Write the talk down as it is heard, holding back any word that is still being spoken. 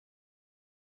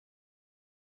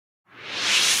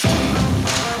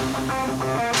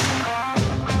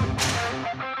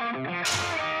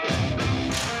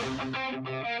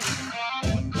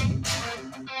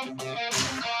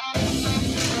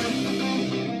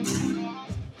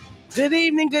Good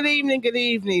evening, good evening, good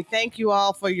evening. Thank you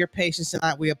all for your patience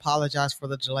tonight. We apologize for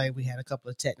the delay. We had a couple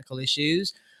of technical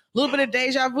issues. A little bit of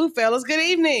deja vu, fellas. Good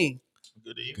evening.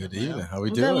 Good evening. Good evening. How we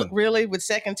No, doing? really, with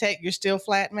second take, you're still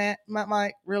flat,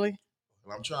 Mike? Really?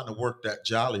 Well, I'm trying to work that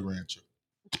Jolly Rancher.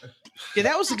 Yeah,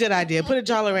 that was a good idea. Put a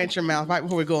Jolly Rancher in your mouth right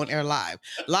before we go on air live.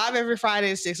 Live every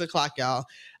Friday at 6 o'clock, y'all.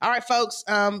 All right, folks.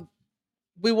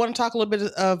 We want to talk a little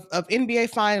bit of NBA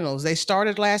Finals. They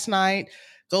started last night.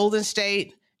 Golden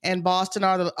State and Boston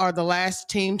are the last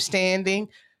team standing.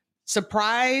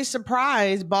 Surprise,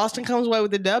 surprise! Boston comes away with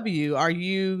the W. Are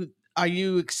you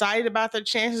excited about their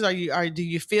chances? Do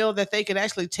you feel that they could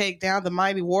actually take down the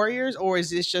mighty Warriors, or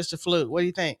is this just a fluke? What do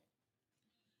you think?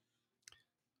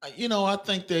 I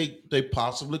think they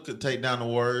possibly could take down the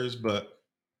Warriors, but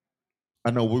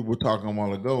I know we were talking a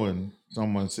while ago, and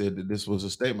someone said that this was a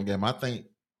statement game. I think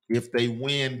if they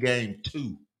win game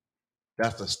 2,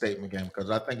 that's a statement game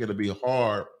because I think it'll be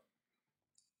hard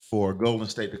for Golden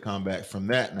State to come back from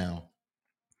that now.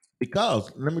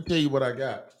 Because let me tell you what I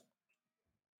got.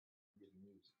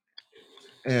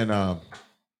 And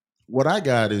what I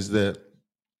got is that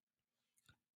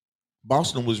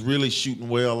Boston was really shooting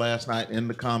well last night in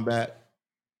the combat.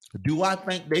 Do I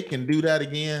think they can do that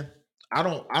again? I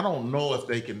don't know if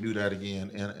they can do that again.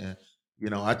 And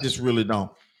I just really don't.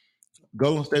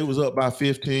 Golden State was up by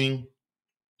 15.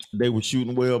 They were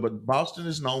shooting well, but Boston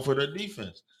is known for their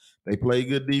defense. They play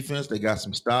good defense. They got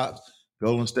some stops.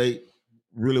 Golden State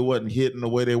really wasn't hitting the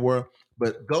way they were,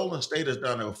 but Golden State has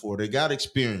done it before. They got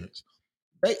experience.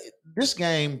 This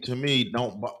game to me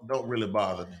don't really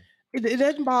bother me. It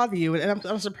doesn't bother you, and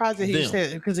I'm surprised that he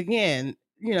said it because again,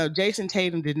 Jason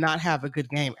Tatum did not have a good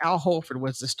game. Al Horford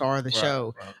was the star of the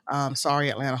show. Right. Sorry,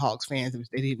 Atlanta Hawks fans,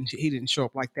 he didn't show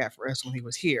up like that for us when he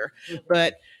was here.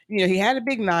 But he had a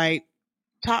big night.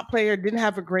 Top player, didn't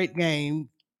have a great game.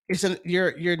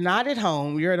 You're not at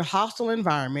home. You're in a hostile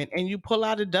environment, and you pull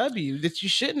out a W that you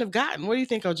shouldn't have gotten. What do you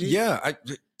think, OG? Yeah,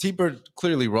 T-Bird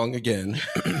clearly wrong again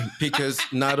because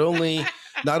not only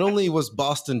was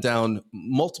Boston down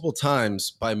multiple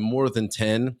times by more than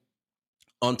 10,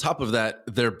 on top of that,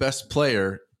 their best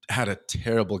player had a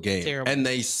terrible game, and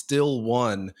they still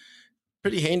won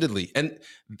pretty handedly. And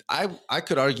I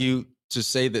could argue to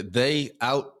say that they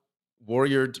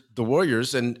out-warriored the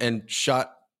Warriors and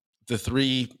shot the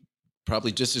three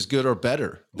probably just as good or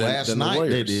better than the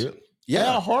Warriors. They did.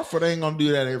 Yeah, Al Horford ain't gonna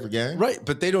do that every game, right?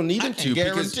 But they don't need him to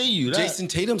because you that. Jason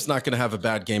Tatum's not going to have a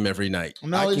bad game every night.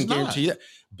 No, I can guarantee that.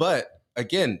 But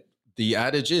again, the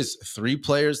adage is 3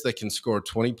 players that can score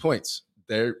 20 points.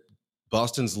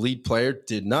 Boston's lead player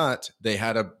did not. They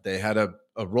had a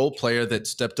role player that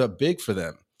stepped up big for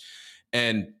them,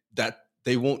 and that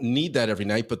they won't need that every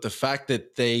night. But the fact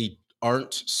that they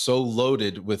aren't so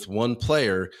loaded with one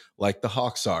player like the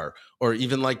Hawks are, or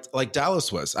even like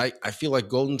Dallas was. I feel like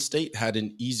Golden State had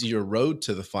an easier road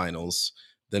to the finals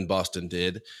than Boston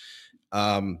did.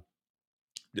 And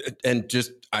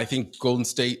just, I think Golden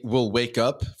State will wake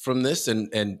up from this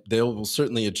and they will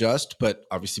certainly adjust, but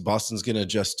obviously Boston's going to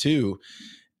adjust too.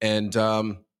 And,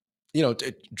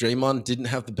 Draymond didn't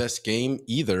have the best game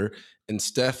either. And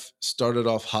Steph started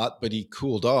off hot, but he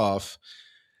cooled off.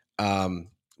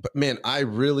 But man, I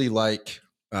really like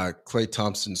Klay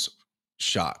Thompson's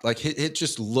shot. Like it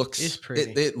just looks, it's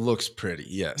pretty. It looks pretty.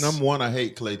 Yes. Number one, I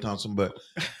hate Klay Thompson, but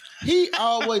he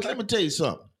always. Let me tell you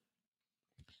something.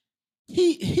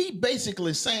 He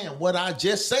basically saying what I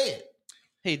just said.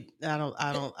 Hey,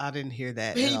 I didn't hear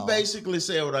that. He basically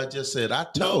said what I just said. I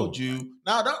told you.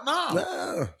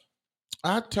 No.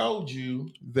 I told you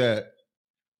that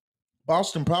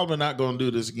Boston probably not going to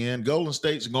do this again. Golden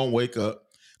State's going to wake up.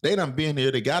 They done been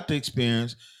here. They got the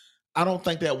experience. I don't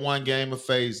think that one game will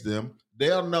phase them.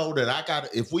 They'll know that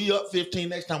if we up 15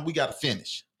 next time, we got to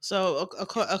finish. So a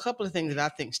couple of things that I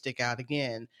think stick out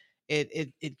again.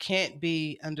 It can't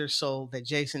be undersold that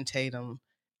Jason Tatum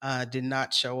did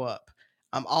not show up.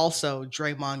 Also,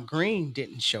 Draymond Green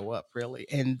didn't show up really,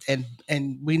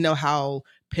 and we know how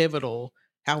pivotal,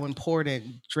 how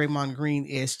important Draymond Green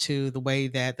is to the way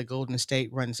that the Golden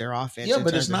State runs their offense. Yeah,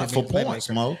 but it's not for points,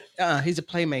 Mo. He's a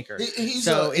playmaker.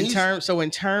 In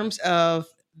terms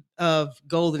of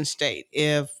Golden State,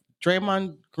 if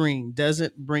Draymond Green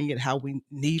doesn't bring it how we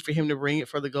need for him to bring it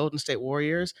for the Golden State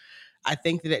Warriors, I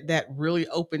think that really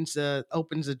opens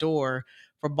the door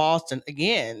for Boston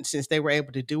again, since they were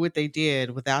able to do what they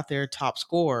did without their top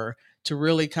scorer to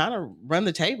really kind of run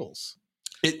the tables.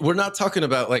 We're not talking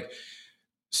about like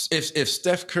if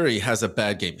Steph Curry has a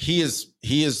bad game, he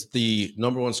is the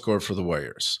number one scorer for the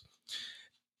Warriors.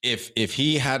 If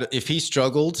he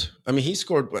struggled, I mean, he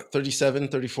scored 37,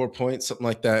 34 points, something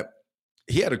like that.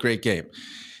 He had a great game.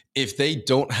 if they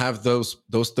don't have those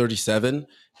 37,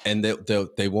 and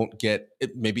they won't get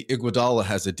it, maybe Iguodala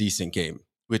has a decent game,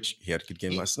 which he had a good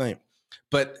game last night.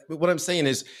 But what I'm saying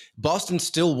is Boston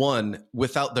still won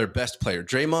without their best player.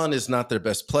 Draymond is not their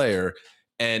best player,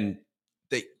 and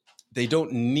they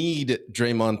don't need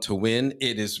Draymond to win.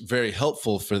 It is very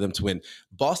helpful for them to win.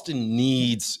 Boston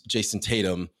needs Jason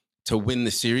Tatum to win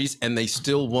the series, and they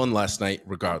still won last night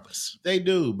regardless. They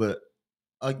do, but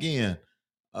again,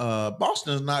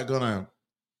 Boston is not gonna.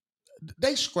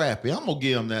 They scrappy. I'm gonna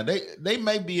give them that. They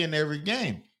may be in every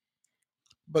game,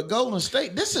 but Golden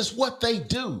State, this is what they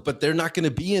do. But they're not going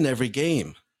to be in every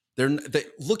game. They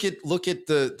look at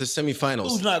the semifinals.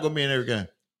 Who's not gonna be in every game?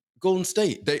 Golden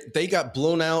State. They got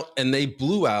blown out, and they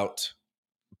blew out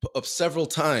several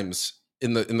times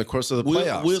in the course of the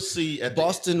playoffs. We'll see.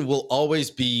 Boston will always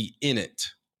be in it.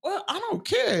 Well, I don't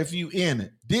care if you in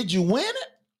it. Did you win it?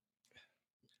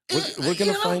 We're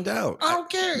going to find out. I don't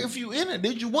care if you in it.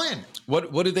 Did you win?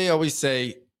 What do they always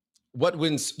say? What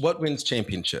wins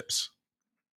championships?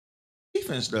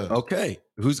 Defense does. Okay.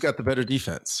 Who's got the better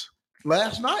defense?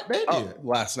 Last night they did.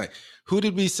 Last night. Who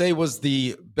did we say was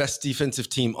the best defensive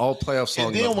team all playoffs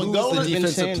long? Who was the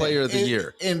defensive player of the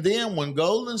year? And then when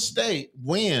Golden State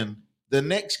win the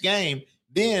next game,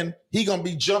 then he gonna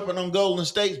be jumping on Golden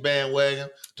State's bandwagon,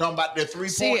 talking about their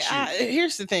 3-point shoot.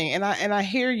 Here's the thing, and I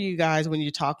hear you guys when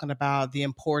you're talking about the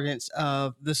importance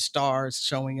of the stars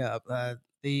showing up,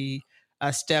 the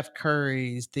Steph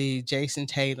Currys, the Jason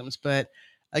Tatums, but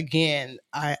again,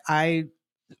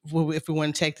 if we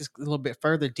want to take this a little bit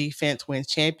further, defense wins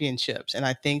championships, and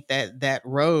I think that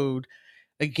road.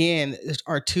 Again,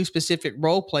 are two specific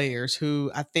role players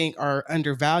who I think are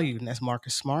undervalued, and that's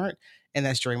Marcus Smart and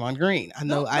that's Draymond Green. I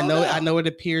know it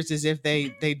appears as if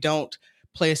they don't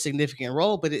play a significant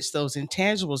role, but it's those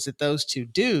intangibles that those two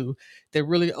do that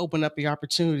really open up the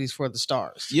opportunities for the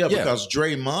stars. Yeah, because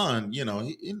Draymond,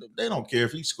 they don't care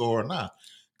if he score or not,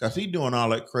 because he doing all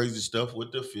that crazy stuff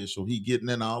with the official. He getting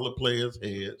in all the players'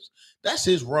 heads. That's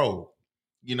his role.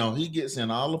 He gets in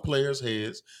all the players'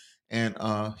 heads, and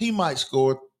he might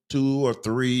score 2 or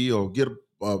 3 or get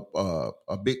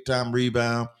a big time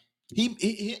rebound. He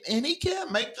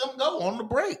can make them go on the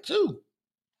break too.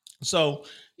 So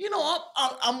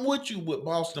I'm with you with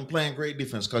Boston playing great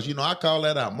defense, because I call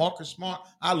that out. Marcus Smart,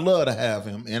 I love to have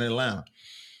him in Atlanta,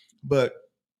 but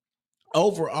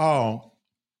overall,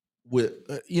 with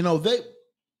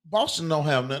Boston don't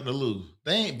have nothing to lose.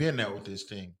 They ain't been there with this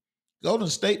team. Golden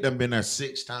State done been there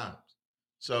 6 times.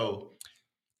 So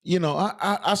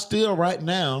I still right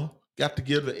now got to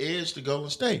give the edge to Golden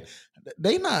State.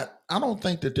 I don't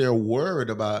think that they're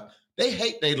worried about, they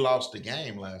hate they lost the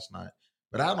game last night,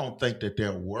 but I don't think that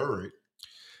they're worried.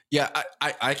 Yeah,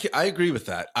 I agree with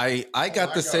that. I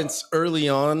got the sense early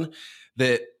on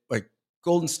that like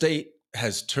Golden State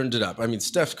has turned it up. I mean,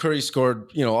 Steph Curry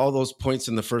scored, all those points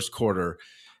in the first quarter.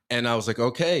 And I was like,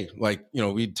 okay,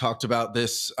 we talked about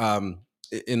this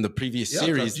in the previous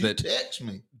series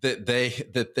that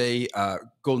they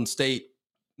Golden State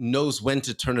knows when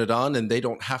to turn it on, and they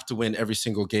don't have to win every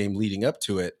single game leading up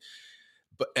to it.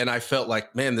 And I felt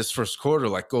like, man, this first quarter,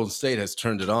 like Golden State has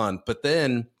turned it on. But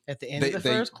then at the end of the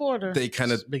first quarter, they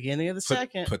kind of beginning of the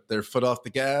second put their foot off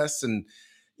the gas, and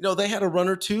they had a run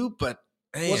or two, but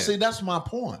man. Well, see, that's my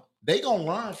point. They gonna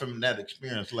learn from that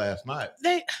experience last night.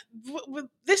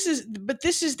 This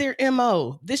is their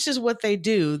MO. This is what they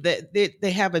do. That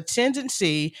they have a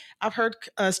tendency. I've heard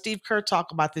Steve Kerr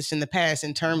talk about this in the past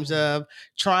in terms of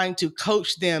trying to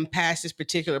coach them past this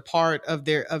particular part of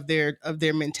their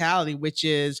mentality, which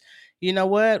is, you know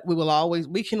what,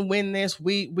 we can win this.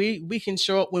 We can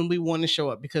show up when we want to show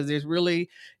up, because there's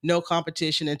really no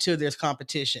competition until there's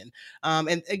competition.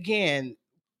 And again,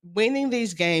 winning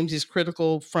these games is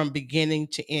critical from beginning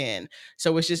to end.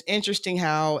 So it's just interesting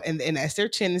how, and that's their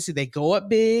tendency. They go up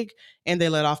big and they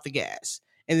let off the gas,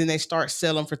 and then they start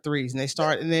selling for threes, and they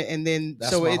start, and then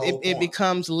so it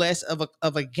becomes less of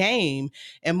a game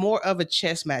and more of a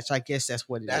chess match. I guess that's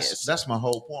what it is. That's my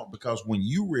whole point, because when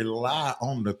you rely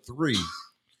on the three,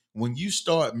 when you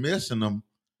start missing them,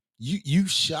 you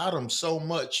shot them so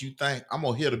much, you think, I'm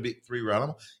gonna hit a big 3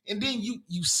 right, and then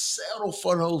you settle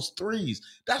for those threes.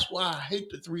 That's why I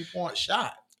hate the 3-point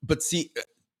shot. But see,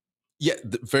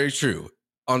 very true.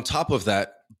 On top of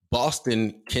that,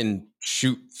 Boston can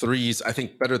shoot threes, I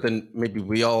think, better than maybe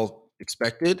we all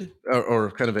expected or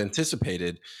kind of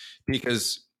anticipated,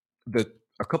 because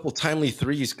a couple timely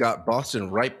threes got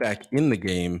Boston right back in the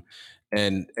game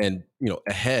and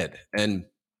ahead. And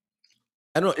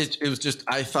I don't know. It was just,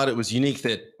 I thought it was unique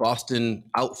that Boston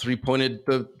out 3-pointed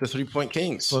the 3-point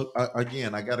Kings. So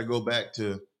again, I got to go back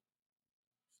to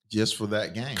just for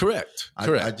that game. Correct.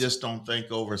 I just don't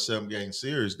think over a 7-game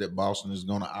series that Boston is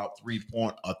going to out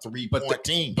three-point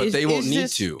team. But they won't need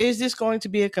to. Is this going to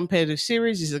be a competitive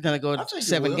series? Is it going to go to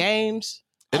 7 games?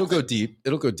 It'll go deep.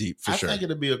 It'll go deep for sure. I think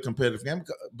it'll be a competitive game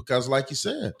because, like you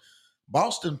said,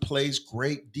 Boston plays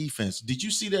great defense. Did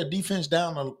you see that defense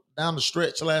down the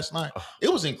stretch last night?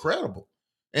 It was incredible.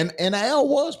 And Al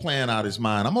was playing out his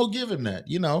mind. I'm going to give him that.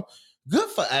 Good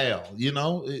for Al.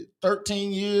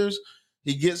 13 years.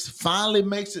 He finally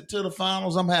makes it to the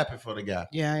finals. I'm happy for the guy.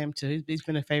 Yeah, I am too. He's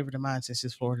been a favorite of mine since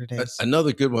his Florida days.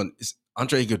 Another good one is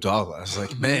Andre Iguodala. I was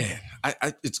like, man,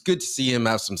 it's good to see him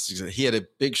have some success. He had a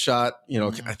big shot, I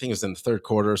think it was in the third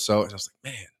quarter or so. And I was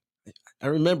like, man, I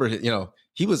remember,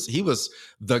 he was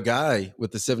the guy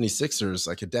with the 76ers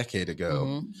like a decade ago.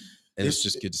 Mm-hmm. And it's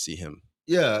just good to see him.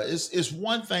 Yeah, it's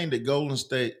one thing that Golden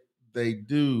State, they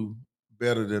do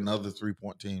better than other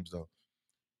three-point teams, though.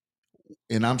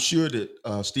 And I'm sure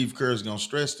that Steve Kerr is going to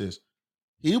stress this.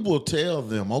 He will tell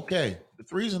them, okay, the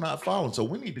threes are not falling, so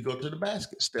we need to go to the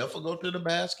basket. Steph will go to the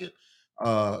basket.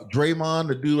 Draymond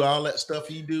to do all that stuff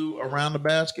he do around the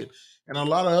basket. And a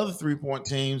lot of other three-point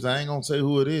teams, I ain't going to say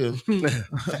who it is,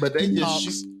 but they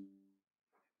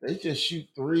just shoot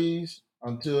threes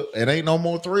until it ain't no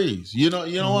more threes. You know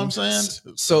what I'm saying?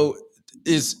 So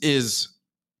if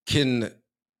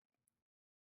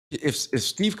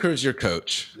Steve Kerr is your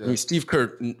coach, I mean, Steve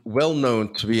Kerr, well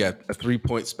known to be a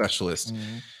 3-point specialist,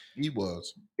 he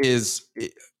was. Is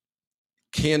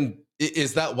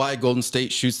that why Golden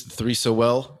State shoots the three so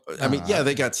well? I mean, yeah,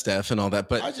 they got Steph and all that,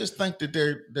 but I just think that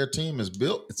their team is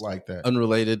built like that.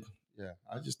 Unrelated. Yeah,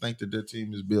 I just think that their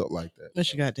team is built like that.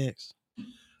 What you got, Dex?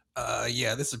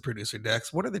 Yeah, this is producer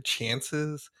Dex. What are the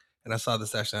chances? And I saw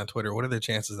this actually on Twitter. What are the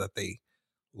chances that they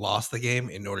lost the game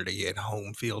in order to get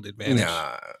home field advantage?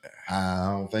 Nah,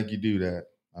 I don't think you do that.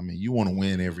 I mean, you want to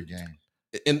win every game.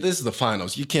 And this is the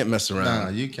finals. You can't mess around. Nah,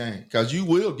 you can't, because you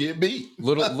will get beat.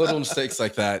 Little mistakes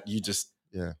like that,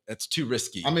 that's too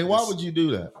risky. I mean, why would you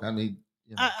do that? I mean,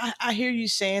 I hear you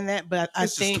saying that, but I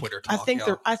think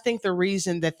the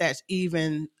reason that's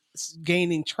even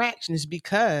gaining traction is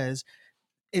because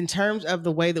in terms of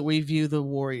the way that we view the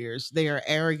Warriors, they are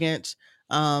arrogant.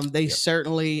 They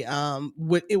certainly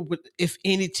would if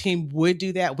any team would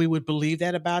do that, we would believe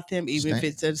that about them, even if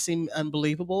it does seem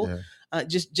unbelievable. Yeah.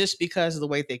 Just because of the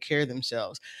way they carry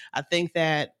themselves. I think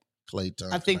that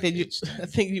I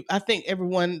think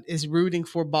everyone is rooting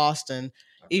for Boston,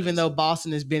 even though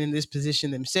Boston has been in this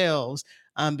position themselves,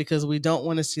 because we don't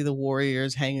want to see the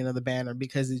Warriors hanging on the banner,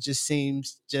 because it just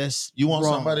seems you want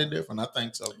wrong. Somebody different. I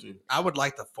think so too. I would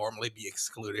like to formally be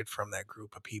excluded from that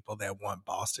group of people that want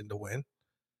Boston to win.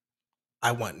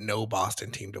 I want no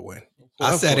Boston team to win.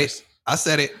 I said it.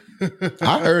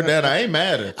 I heard that. I ain't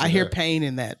mad at you. I hear pain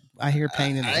in that. I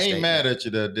ain't mad at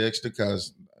you there, Dexter,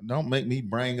 because don't make me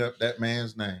bring up that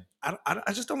man's name.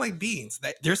 I just don't like beans.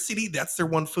 Their city, that's their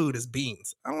one food is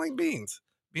beans. I don't like beans.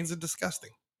 Beans are disgusting.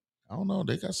 I don't know.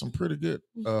 They got some pretty good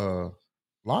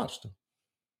lobster.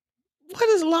 What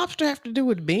does lobster have to do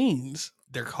with beans?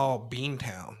 They're called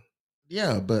Beantown.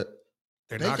 Yeah, but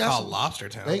they're not called Lobster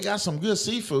Town. They got some good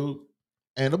seafood.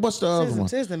 And what's the other one?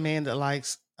 Says the man that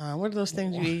likes what are those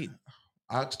things you eat?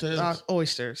 Oxtails,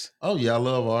 oysters. Oh yeah, I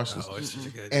love oysters. Oysters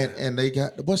are good. And they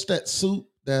got what's that soup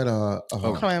that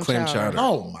clam chowder.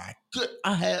 Oh my good!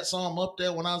 I had some up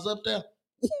there when I was up there.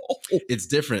 It's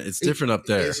different. It's different up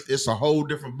there. It's a whole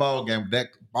different ball game. That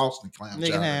Boston clam chowder.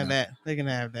 They can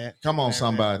have that. Come on,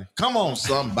 somebody. Come on,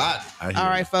 somebody. All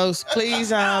right, folks. Please,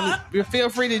 feel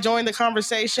free to join the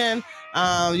conversation.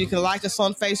 You can like us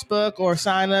on Facebook or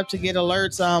sign up to get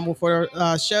alerts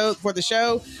for the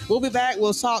show. We'll be back.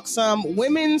 We'll talk some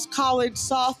women's college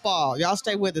softball. Y'all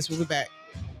stay with us. We'll be back.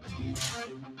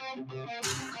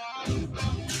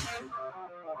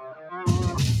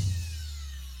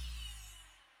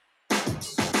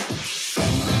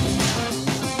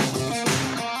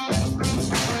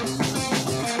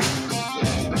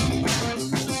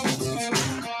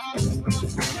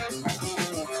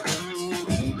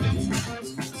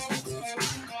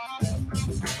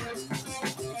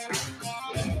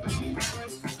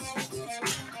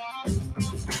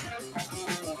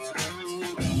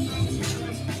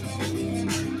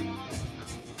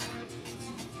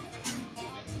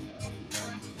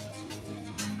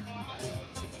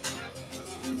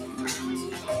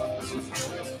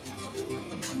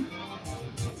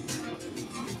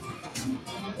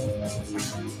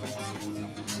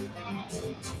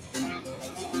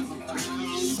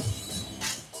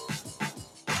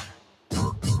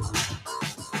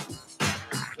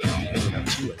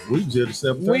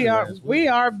 We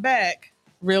are back.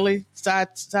 Really?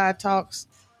 Side talks.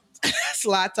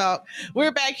 Slide Talk.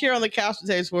 We're back here on the Couch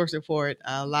Potato Sports Report,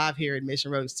 live here at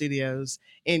Mission Road Studios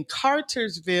in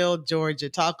Cartersville, Georgia,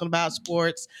 talking about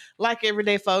sports like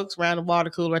everyday folks around the water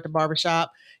cooler at the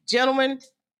barbershop. Gentlemen,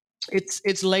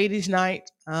 it's ladies' night.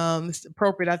 It's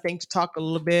appropriate, I think, to talk a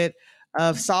little bit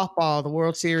of softball. The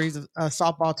World Series of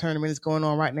softball tournament is going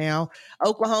on right now.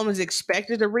 Oklahoma is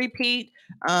expected to repeat.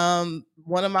 One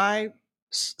of my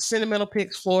sentimental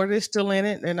picks, Florida, is still in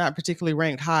it. They're not particularly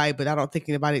ranked high, but I don't think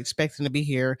anybody expects them to be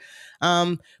here.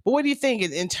 But what do you think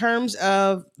in terms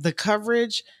of the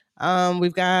coverage?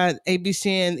 We've got ABC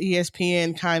and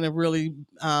ESPN kind of really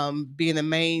being the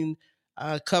main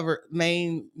cover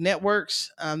main networks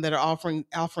that are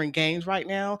offering games right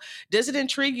now. Does it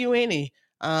intrigue you any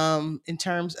in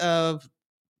terms of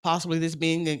possibly this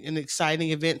being an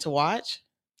exciting event to watch?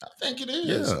 I think it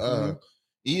is.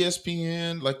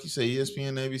 ESPN, like you say,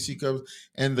 ESPN, ABC covers,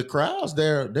 and the crowds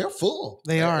they're full.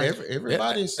 They are.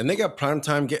 Everybody's and they got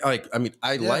primetime.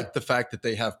 I like the fact that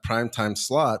they have primetime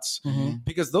slots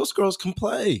because those girls can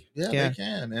play. Yeah, they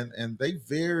can, and they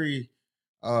very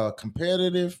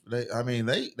competitive.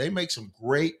 They make some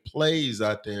great plays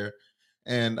out there,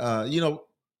 and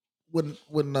when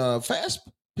fast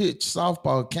pitch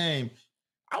softball came,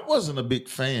 I wasn't a big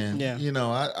fan. Yeah.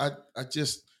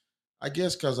 I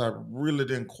guess because I really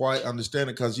didn't quite understand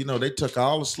it because, they took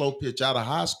all the slow pitch out of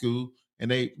high school and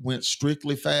they went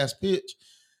strictly fast pitch.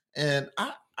 And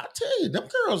I tell you, them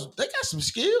girls, they got some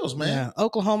skills, man. Yeah.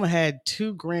 Oklahoma had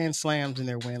 2 grand slams in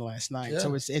their win last night.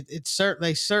 So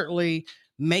they certainly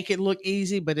make it look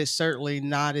easy, but it's certainly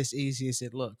not as easy as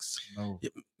it looks. No.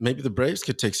 Maybe the Braves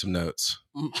could take some notes.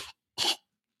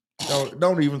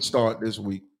 Don't even start this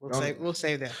week. We'll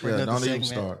save that for another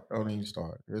segment. Don't even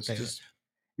start. It's just...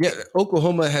 Yeah,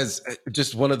 Oklahoma has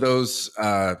just one of those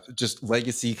just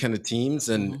legacy kind of teams,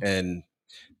 and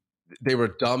they were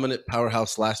a dominant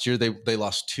powerhouse last year. They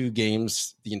lost 2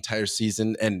 games the entire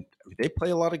season, and they play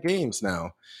a lot of games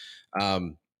now.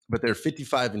 But they're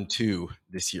 55-2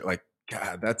 this year. Like,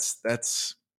 God, that's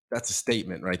a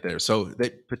statement right there. So they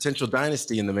potential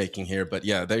dynasty in the making here. But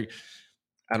yeah,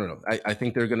 I don't know. I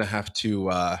think they're going to have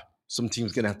to. Some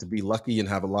teams going to have to be lucky and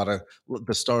have a lot of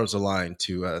the stars aligned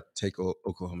to take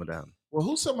Oklahoma down. Well,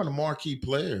 who's some of the marquee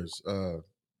players? Y'all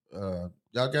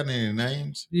got any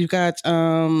names? You've got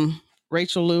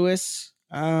Rachel Lewis,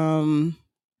 Danielle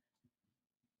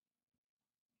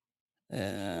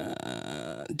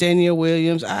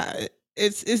Williams.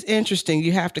 It's interesting.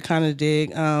 You have to kind of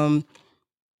dig.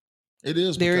 It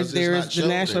is. There is the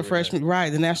national freshman,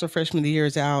 right? The national freshman of the year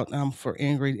is out for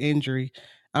injury.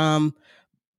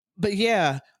 But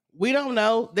yeah, we don't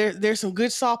know. There's some good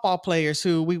softball players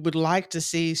who we would like to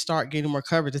see start getting more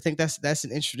coverage. I think that's an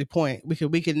interesting point.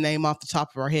 We could name off the top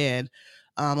of our head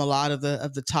a lot of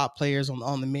the top players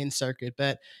on the men's circuit.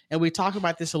 And we talked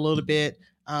about this a little bit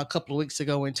a couple of weeks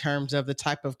ago in terms of the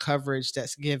type of coverage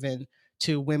that's given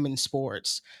to women's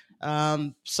sports.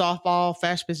 Softball,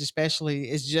 fast pitch especially,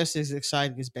 is just as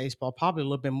exciting as baseball, probably a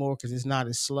little bit more because it's not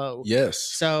as slow. Yes.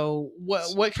 So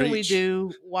what can we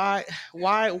do? Why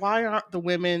aren't the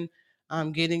women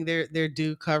getting their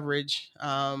due coverage?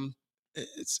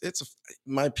 It's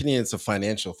in my opinion, it's a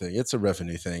financial thing. It's a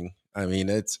revenue thing. I mean,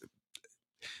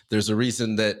 there's a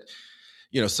reason that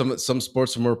some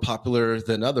sports are more popular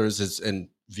than others, and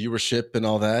viewership and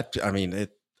all that. I mean,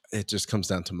 it just comes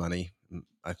down to money,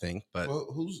 I think. But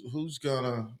who's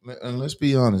gonna? And let's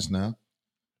be honest now,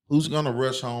 who's gonna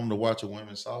rush home to watch a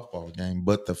women's softball game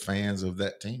but the fans of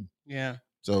that team? Yeah.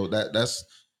 So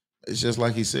it's just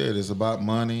like he said, it's about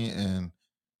money, and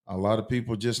a lot of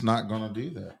people just not gonna do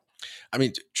that. I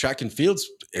mean, track and field's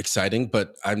exciting,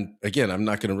 but I'm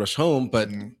not going to rush home. But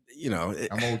I'm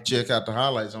gonna check out the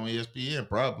highlights on ESPN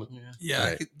probably.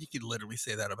 Yeah, right. You could literally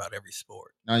say that about every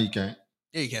sport. No, you can't.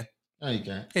 Yeah, you can. No, you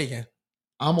can't. Yeah, you can.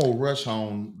 I'm gonna rush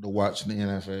home to watch the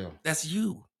NFL. That's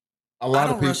you. A lot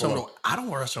of people. I don't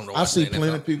rush home to watch. I see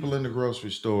plenty of people in the grocery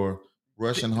store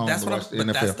rushing home to watch the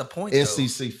NFL. That's the point.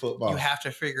 SEC football. You have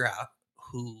to figure out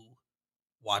who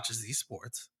watches these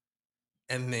sports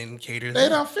and then cater. They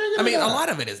don't figure. I mean, a lot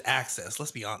of it is access.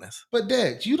 Let's be honest. But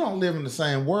Dex, you don't live in the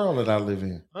same world that I live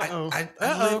in. I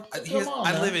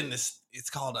live in this.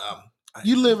 It's called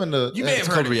You live in the. You may have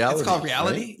heard it. Reality. It's called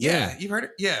reality. Right? Yeah, you've heard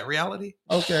it. Yeah, reality.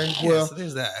 Okay, Yeah, well, so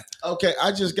there's that. Okay,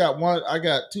 I just got one. I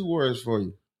got 2 words for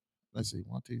you. Let's see,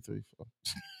 1, 2, 3, 4.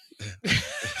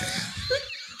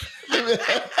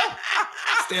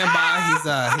 Stand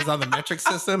by. He's on the metric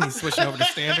system. He's switching over to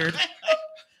standard.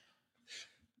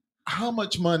 How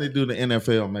much money do the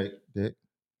NFL make, Dick?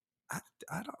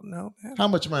 I don't know, man. How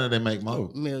much money they make,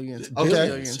 Mo? Millions. Okay.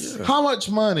 Billions. Yeah. How much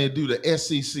money do the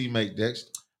SEC make, Dex?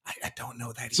 I don't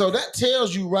know that. So either. that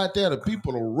tells you right there that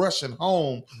people are rushing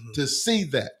home to see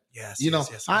that. Yes,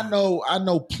 Yes, I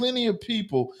know plenty of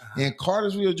people in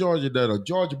Cartersville, Georgia, that are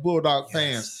Georgia Bulldog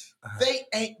fans. They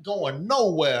ain't going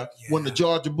nowhere when the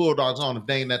Georgia Bulldogs on if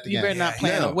they ain't at the game. You better not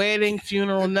plan a wedding,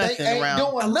 funeral, nothing they ain't around.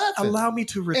 doing nothing. Allow me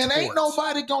to retort. And ain't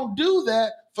nobody gonna do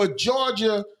that for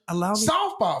Georgia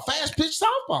softball, fast pitch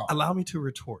softball. Allow me to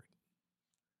retort.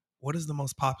 What is the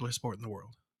most popular sport in the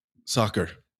world? Soccer.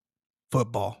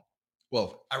 Football.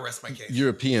 Well, I rest my case.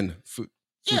 European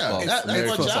football. That's American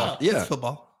what football. y'all. Yeah. It's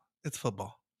football. It's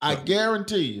football. I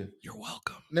guarantee you. You're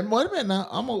welcome. Now, wait a minute now.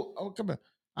 I'm gonna come back.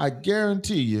 I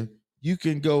guarantee you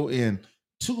can go in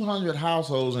 200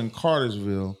 households in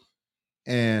Cartersville,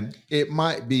 and it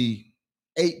might be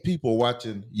 8 people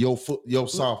watching your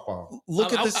softball.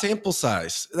 Look at the sample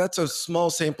size. That's a small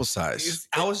sample size.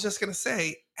 I was just gonna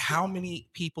say, how many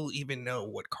people even know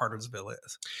what Cartersville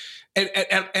is? And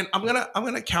I'm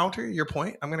gonna counter your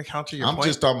point. I'm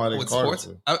just talking about in sports.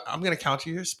 I'm gonna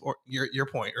counter your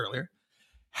point earlier.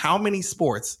 How many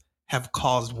sports have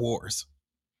caused wars?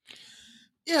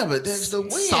 Yeah, but there's the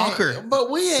soccer.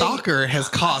 Soccer has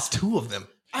caused 2 of them.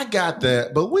 I got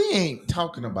that, but we ain't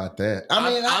talking about that.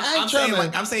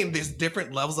 I'm saying there's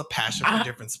different levels of passion for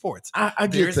different sports. I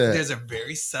get that. There's a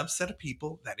very subset of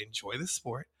people that enjoy the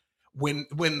sport. When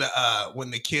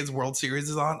the kids World Series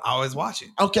is on, I always watch it.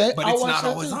 Okay, but it's not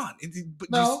always on.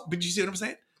 But you see what I'm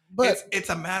saying? But it's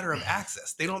a matter of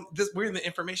access. They don't. We're in the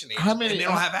information age, and they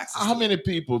don't have access. How many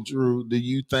people, Drew, do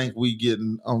you think we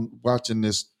getting on watching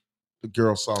this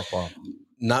girl softball?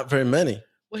 Not very many.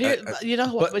 Well, here, you know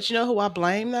who I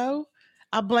blame though?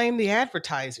 I blame the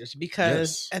advertisers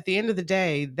because at the end of the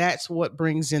day, that's what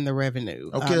brings in the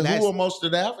revenue. Okay, who are most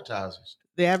of the advertisers?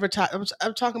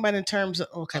 I'm talking about in terms of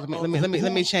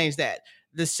let me change that.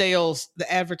 The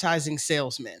advertising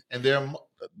salesmen. And they're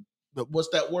what's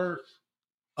that word?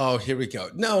 Oh, here we go.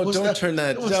 No, don't turn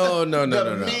that. No.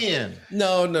 Men.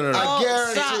 No. I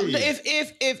guarantee.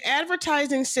 If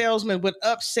advertising salesmen would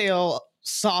upsell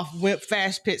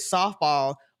fast pitch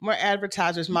softball, more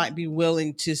advertisers might be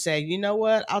willing to say, you know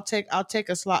what, I'll take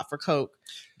a slot for Coke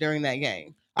during that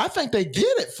game. I think they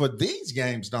get it for these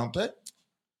games, don't they?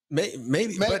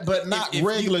 Maybe, but not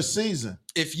regular season.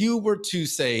 If you were to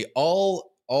say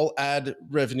all ad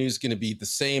revenue is going to be the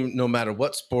same no matter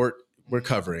what sport we're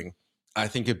covering, I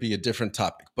think it'd be a different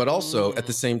topic. But also at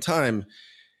the same time,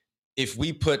 if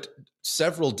we put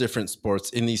several different sports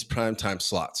in these primetime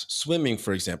slots, swimming,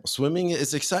 for example, swimming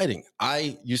is exciting.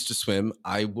 I used to swim.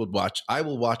 I will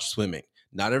watch swimming.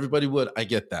 Not everybody would. I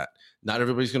get that. Not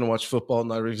everybody's going to watch football.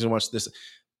 Not everybody's going to watch this.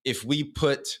 If we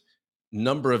put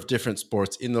number of different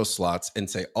sports in those slots and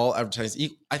say all advertising,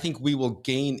 I think we will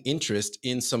gain interest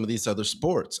in some of these other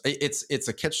sports. It's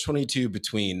a catch-22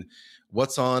 between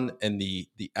what's on and the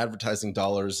advertising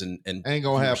dollars and ain't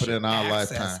gonna happen in our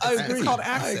lifetime. I agree. It's called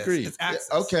access. I agree. It's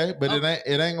access. Okay, but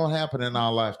it ain't gonna happen in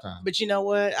our lifetime. But you know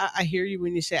what? I hear you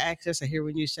when you say access. I hear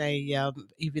when you say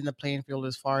even the playing field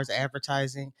as far as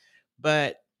advertising.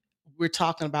 But we're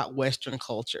talking about Western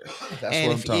culture. That's and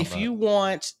what I'm talking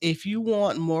about. If you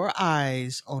want more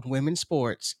eyes on women's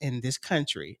sports in this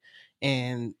country,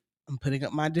 and I'm putting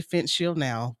up my defense shield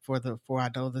now for I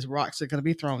know the rocks are going to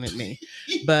be thrown at me,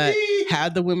 but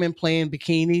have the women playing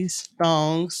bikinis,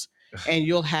 thongs, and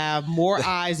you'll have more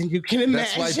eyes than you can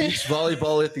imagine. That's why beach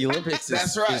volleyball at the Olympics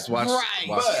That's right. is watched.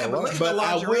 But the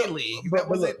lingerie league,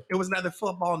 it was neither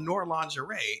football nor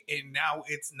lingerie, and now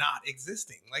it's not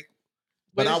existing. Like,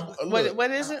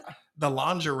 what is it? The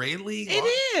lingerie league? It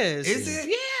is. Is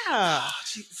it? Yeah.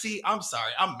 See, I'm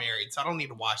sorry. I'm married, so I don't need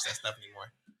to watch that stuff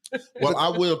anymore. Well,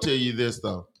 I will tell you this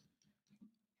though.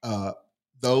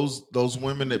 Those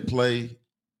women that play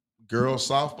girls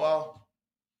softball,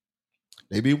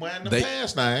 they be wearing the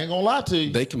pants now. I ain't gonna lie to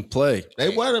you. They can play. They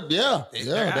wear them,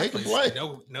 they can play.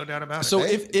 No doubt about it. So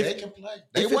they if can play,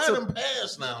 they wear them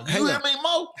pants now. You hear me,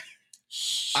 Mo?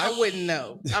 I wouldn't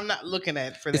know. I'm not looking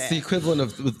at for it's that. the equivalent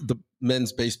of the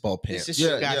men's baseball pants.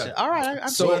 Gotcha. All right.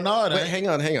 Hang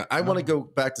on. I want to go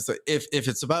back to say if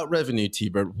it's about revenue,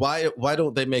 T-Bird, why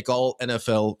don't they make all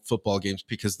NFL football games?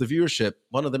 Because the viewership,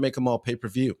 why don't they make them all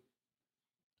pay-per-view?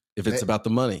 If it's about the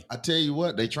money. I tell you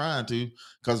what, they trying to,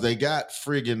 because they got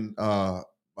friggin'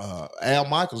 Al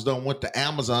Michaels done went to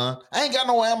Amazon. I ain't got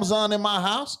no Amazon in my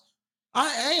house.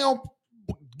 I ain't gonna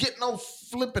get no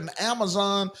flipping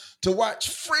Amazon to watch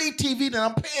free TV that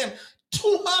I'm paying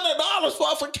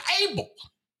 $200 for cable.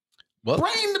 What?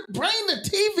 Bring the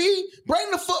TV, bring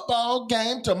the football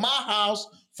game to my house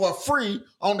for free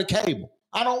on the cable.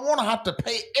 I don't want to have to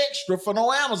pay extra for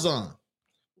no Amazon.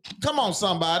 Come on,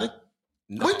 somebody.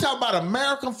 No. We talk about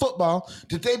American football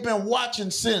that they've been watching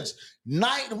since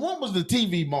when was the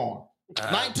TV born?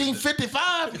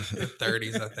 1955? The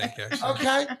 30s, I think. Actually.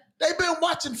 Okay. They've been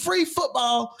watching free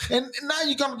football, and now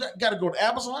you got to go to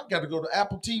Amazon, got to go to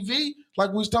Apple TV,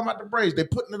 like we was talking about the Braves. They're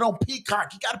putting it on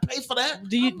Peacock. You got to pay for that.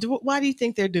 Why do you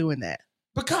think they're doing that?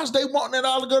 Because they want it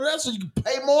all to go to that so you can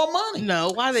pay more money.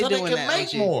 No, why are they doing that? So they can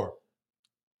make more.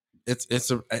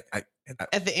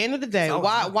 At the end of the day,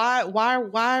 why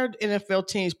are NFL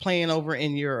teams playing over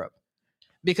in Europe?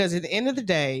 Because at the end of the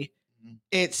day,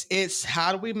 it's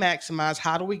how do we maximize?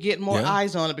 How do we get more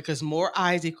eyes on it? Because more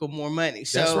eyes equal more money.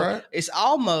 So that's right. It's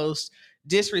almost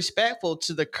disrespectful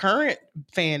to the current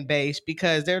fan base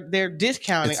because they're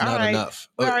discounting. It's not enough.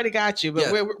 We already got you,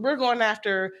 but we're going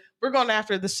after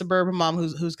the suburban mom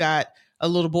who's got a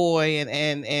little boy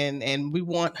and we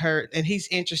want her and he's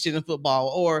interested in football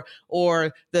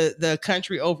or the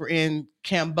country over in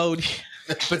Cambodia.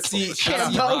 But see,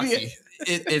 Cambodia.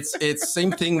 It's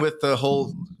same thing with the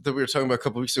whole that we were talking about a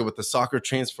couple weeks ago with the soccer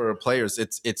transfer of players.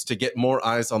 It's to get more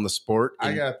eyes on the sport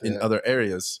in other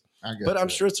areas. But I'm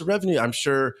sure it's a revenue. I'm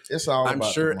sure it's all. I'm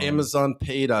sure Amazon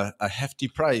paid a hefty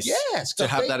price to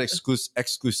have that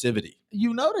exclusivity.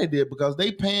 You know they did because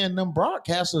they paying them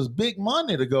broadcasters big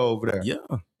money to go over there. Yeah,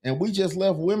 and we just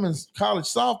left women's college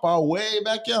softball way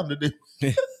back yonder.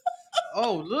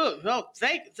 Oh look, no,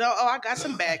 I got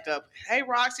some backup. Hey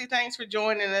Roxy, thanks for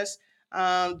joining us.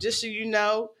 Just so you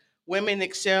know, women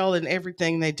excel in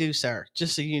everything they do, sir.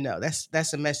 Just so you know,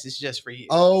 that's a message just for you.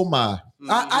 Oh my,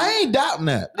 I ain't doubting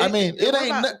that. I mean, it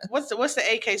ain't. What's the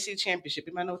AKC championship?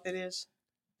 You might know what that is.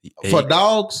 For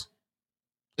dogs,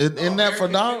 isn't that for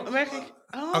dogs? American.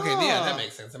 Oh. Okay, yeah, that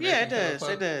makes sense. It does.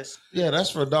 It does. Yeah,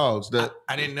 that's for dogs.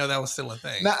 I didn't know that was still a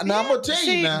thing. Now I'm gonna tell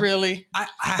you now. Really?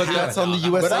 But that's on the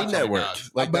USA Network.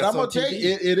 But I'm gonna tell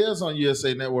you, it is on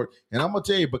USA Network, and I'm gonna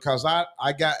tell you because I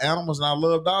got animals and I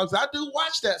love dogs. I do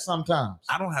watch that sometimes.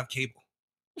 I don't have cable.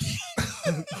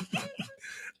 I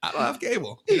don't have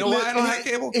cable. You know why I don't have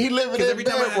cable? He lives in every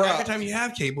time you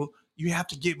have cable, you have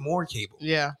to get more cable.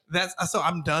 Yeah. So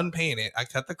I'm done paying it. I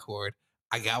cut the cord.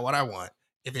 I got what I want.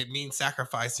 If it means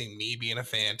sacrificing me being a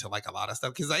fan to like a lot of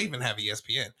stuff, because I even have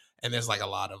ESPN and there's like a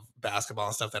lot of basketball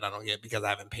and stuff that I don't get because I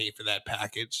haven't paid for that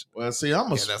package. Well, see,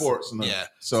 I'm a sports nerd. Yeah.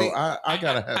 So see, I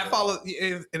gotta have. I follow,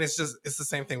 and it's the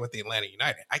same thing with the Atlanta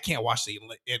United. I can't watch the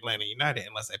Atlanta United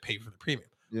unless I pay for the premium.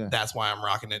 Yeah. That's why I'm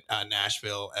rocking a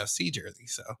Nashville FC jersey.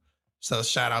 So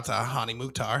shout out to Hani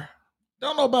Mukhtar.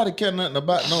 Don't nobody care nothing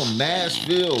about no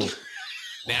Nashville.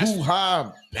 Nashville is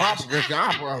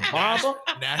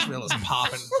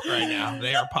popping right now.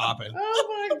 They are popping.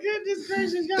 Oh my goodness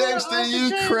gracious! Dexter,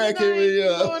 you cracking me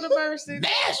up.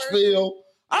 Nashville.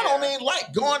 I don't even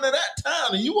like going to that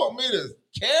town, and you want me to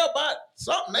care about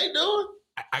something they doing?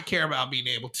 I care about being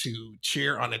able to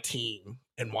cheer on a team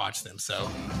and watch them. So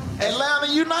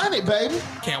Atlanta United, baby.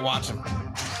 Can't watch them.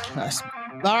 Nice.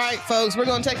 All right, folks, we're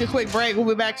going to take a quick break. We'll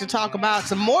be back to talk about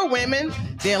some more women,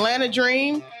 the Atlanta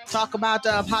Dream, talk about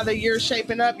how the year's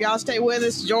shaping up. Y'all stay with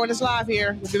us. Join us live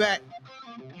here. We'll be back.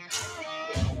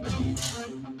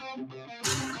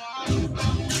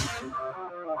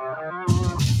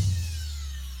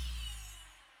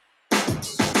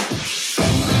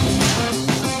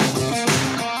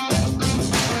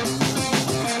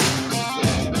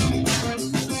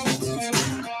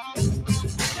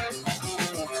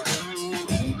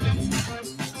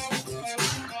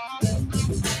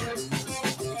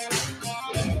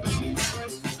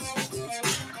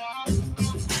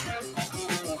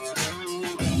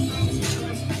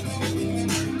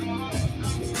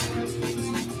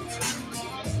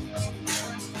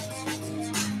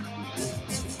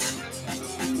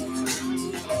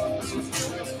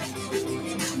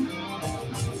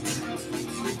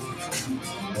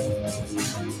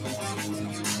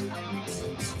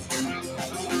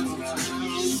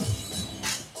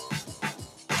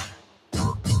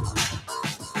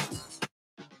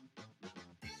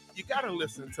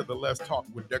 Listen to the Let's Talk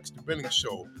with Dexter Benning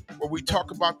show, where we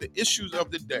talk about the issues of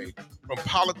the day, from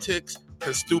politics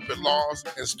to stupid laws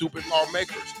and stupid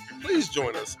lawmakers. Please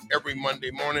join us every Monday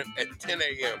morning at 10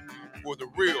 a.m. for the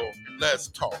real Let's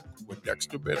Talk with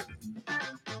Dexter Benning.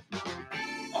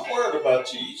 I'm worried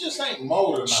about you. You just ain't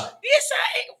Mo tonight. Yes,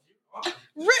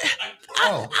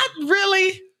 I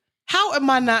really? How am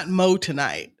I not Mo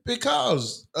tonight?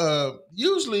 Because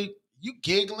usually you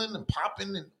giggling and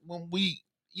popping and when we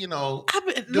you know,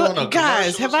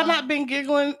 guys, have I not been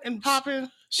giggling and popping?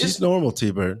 She's normal,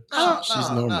 T-Bird. She's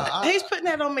normal. He's putting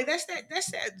that on me. That's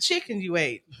that chicken you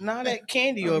ate, not that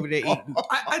candy over there eating.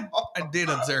 I did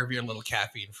observe you're a little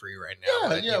caffeine free right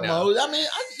now. Yeah, Mo. I mean,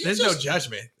 there's no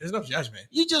judgment. There's no judgment.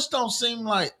 You just don't seem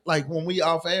like when we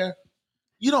off air.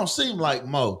 You don't seem like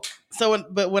Mo. So,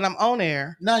 but when I'm on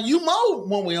air, now you Mo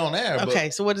when we on air. Okay,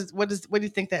 so what do you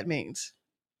think that means?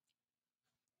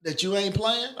 That you ain't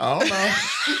playing? I don't know.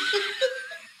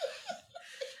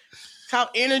 Called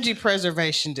energy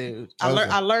preservation, dude.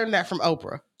 I learned that from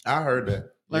Oprah. I heard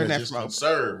that. Learned that from Oprah.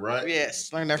 Conserve, right?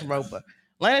 Yes, learned that from Oprah.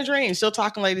 Atlanta Dream, still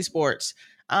talking lady sports.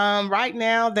 Right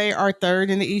now they are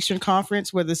third in the Eastern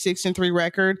Conference with a 6-3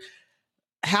 record.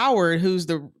 Howard, who's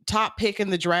the top pick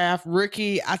in the draft,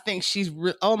 rookie, I think she's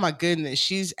oh my goodness,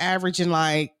 she's averaging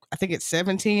I think it's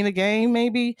 17 a game,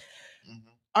 maybe.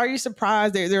 Are you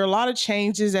surprised? There are a lot of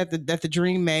changes that the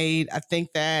Dream made. I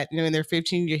think that in their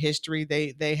 15-year history,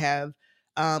 they have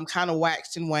kind of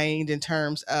waxed and waned in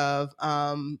terms of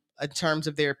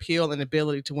their appeal and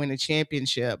ability to win a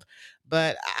championship.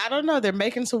 But I don't know. They're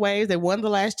making some waves. They won the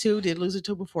last two. Did lose the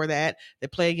two before that. They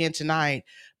play again tonight.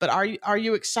 But are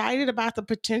you excited about the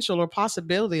potential or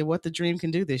possibility of what the Dream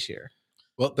can do this year?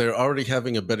 Well, they're already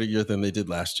having a better year than they did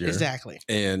last year. Exactly.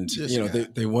 And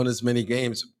they won as many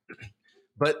games.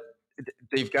 But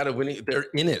they've got to win. They're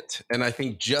in it. And I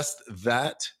think just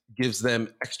that gives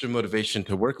them extra motivation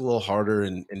to work a little harder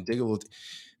and dig a little.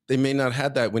 They may not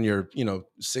have that when you're,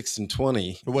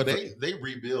 6-20. Well, they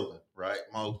rebuilding, right,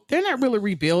 Mo? They're not really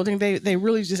rebuilding. They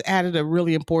really just added a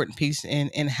really important piece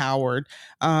in Howard.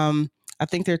 I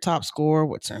think their top scorer,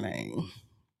 what's her name?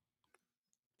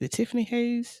 Did Tiffany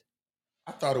Hayes?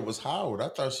 I thought it was Howard. I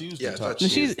thought she was the top.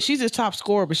 She's a top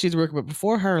scorer, but she's working. But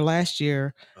before her last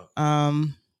year,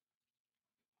 I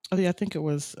think it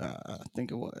was.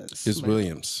 Is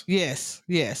Williams. Yes.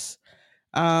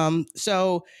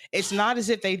 So it's not as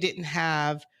if they didn't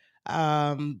have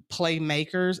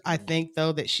playmakers. I think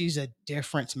though that she's a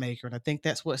difference maker, and I think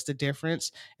that's what's the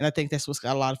difference. And I think that's what's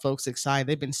got a lot of folks excited.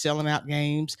 They've been selling out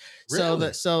games,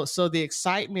 really? so the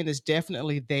excitement is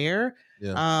definitely there.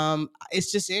 Yeah.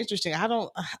 It's just interesting. I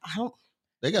don't.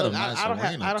 They got a nice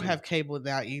I don't have cable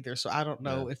now either, so I don't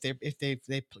know if they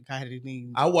got any.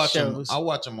 I watch shows. I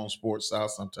watch them on Sports South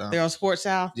sometimes. They're on Sports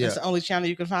South. Yeah. That's the only channel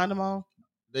you can find them on.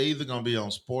 They're either gonna be on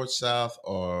Sports South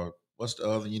or what's the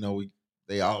other?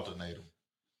 They alternate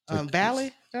them.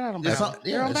 Bally. They're not on Bally.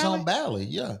 It's on Bally.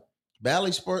 Yeah,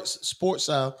 Bally Sports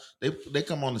South. They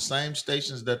come on the same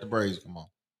stations that the Braves come on.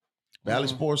 Bally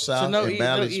Sports South. So and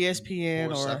Bally no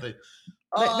ESPN Sports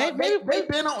or they've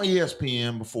been on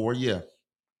ESPN before. Yeah.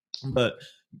 But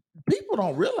people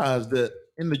don't realize that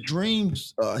in the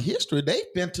Dream's history,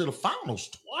 they've been to the finals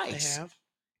twice. They have.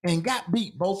 And got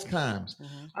beat both times.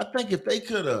 Mm-hmm. I think if they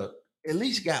could have at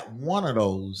least got one of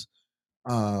those,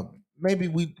 maybe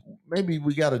we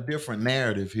got a different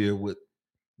narrative here with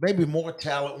maybe more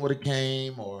talent would have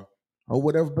came or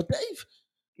whatever. But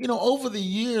they've, over the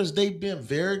years, they've been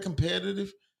very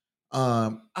competitive.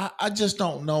 I just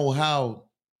don't know how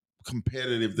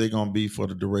competitive they're gonna be for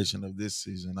the duration of this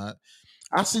season.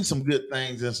 I see some good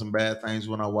things and some bad things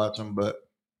when I watch them, but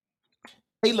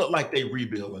they look like they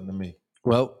rebuilding to me.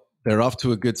 Well, they're off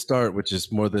to a good start, which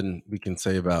is more than we can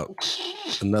say about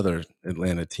another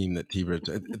Atlanta team that T-Bird.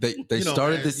 They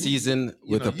started the season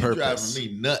with a purpose. You're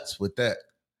driving me nuts with that.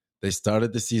 They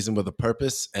started the season with a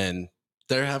purpose, and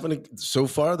they're having a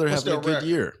good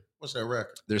year. What's their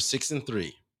record? They're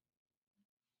 6-3.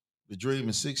 The Dream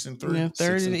is 6-3. Yeah,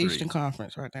 third in the Eastern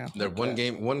Conference right now. They're one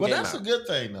game. Well, that's a good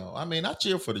thing, though. I mean, I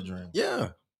cheer for the Dream. Yeah,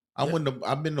 I've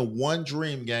been to one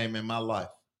Dream game in my life.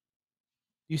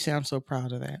 You sound so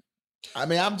proud of that. I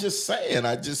mean, I'm just saying.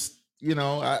 I just,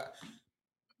 I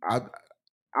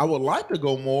would like to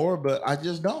go more, but I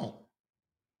just don't.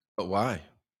 But why?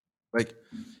 Like,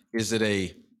 is it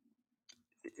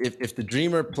if the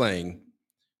Dream are playing,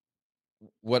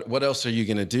 what else are you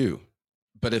going to do?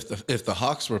 But if the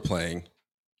Hawks were playing,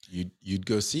 you'd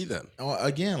go see them.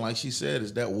 Again, like she said,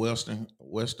 it's that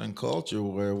Western culture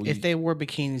where if they wore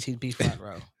bikinis, he'd be front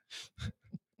row.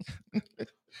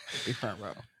 Be front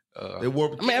row. They wore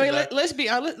bikinis. I mean, let's be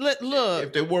honest. Look,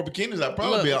 if they wore bikinis, I'd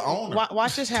probably be an owner.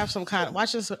 Watch us have some kind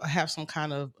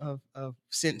of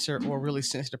censor or really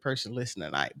sensitive person listening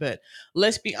tonight. But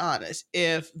let's be honest.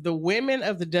 If the women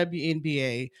of the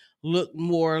WNBA look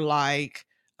more like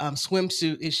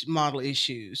swimsuit model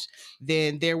issues,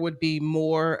 then there would be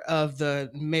more of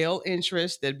the male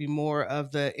interest. There'd be more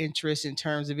of the interest in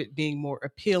terms of it being more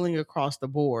appealing across the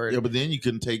board. Yeah, but then you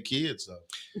couldn't take kids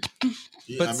though.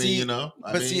 You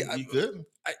couldn't.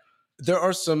 There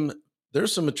are some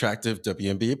There's some attractive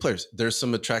WNBA players. There's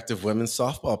some attractive women's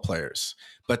softball players.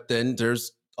 But then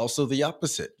there's also the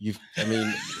opposite.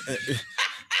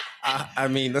 I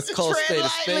mean, let's call a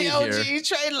spade OG, here.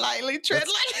 Tread lightly.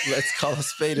 Let's call a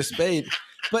spade a spade.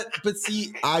 But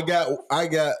see, I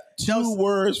got two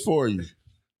words for you.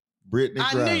 Brittany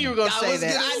Griner. I knew you were going to say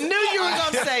that. I knew you were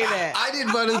going to say that. I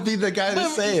didn't want to be the guy to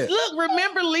say it. Look,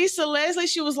 remember Lisa Leslie?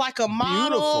 She was like a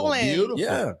model. Beautiful.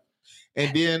 Yeah.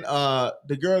 And then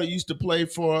the girl that used to play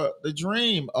for the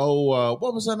Dream.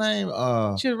 What was her name?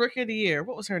 She was Rookie of the Year.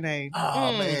 What was her name?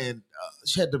 Oh man,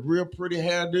 she had the real pretty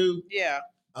hairdo. Yeah.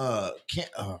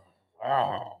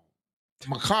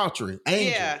 McCautry,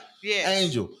 Angel. Yeah.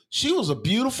 Angel. She was a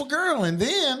beautiful girl, and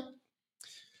then.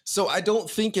 So I don't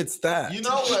think it's that. You know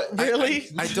what? Really?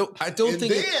 I don't and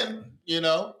think. Then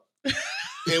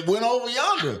it went over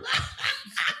yonder.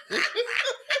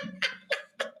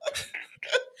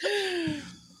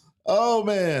 Oh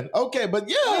man. Okay, but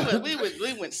yeah,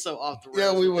 we went so off the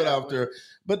rails. Yeah, we went off there.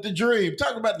 But the Dream.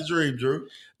 Talk about the Dream, Drew.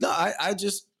 No, I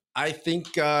think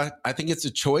it's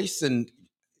a choice, and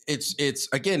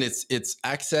it's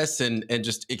access and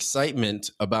just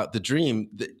excitement about the Dream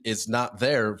that is not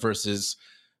there versus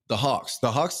the Hawks.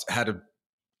 The Hawks had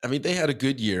a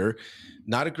good year,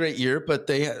 not a great year, but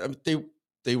they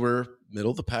were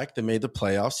middle of the pack. They made the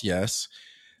playoffs, yes,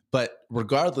 but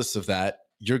regardless of that,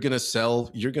 you're gonna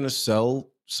sell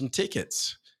some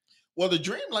tickets. Well, the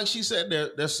Dream, like she said,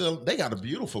 they're selling. They got a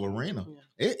beautiful arena.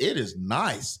 Yeah. It is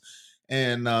nice,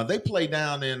 and they play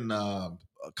down in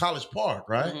College Park,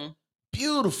 right? Mm-hmm.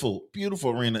 Beautiful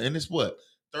arena, and it's what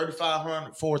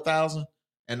 3,500, 4,000.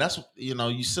 And that's,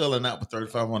 you selling out with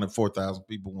 3,500, 4,000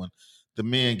 people when the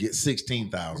men get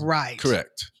 16,000. Right.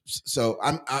 Correct. So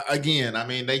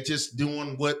they just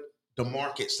doing what the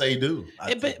market say do.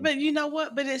 But you know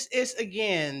what? But it's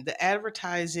again, the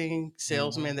advertising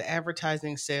salesman, the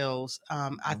advertising sales.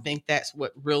 I think that's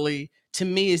what really, to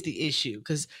me, is the issue.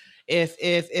 Because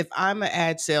if I'm an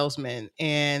ad salesman,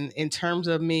 and in terms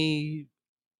of me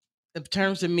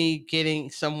getting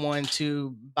someone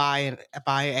to buy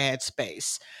ad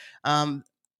space,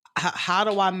 how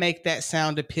do I make that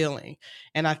sound appealing?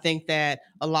 And I think that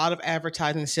a lot of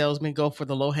advertising salesmen go for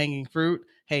the low hanging fruit.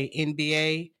 Hey,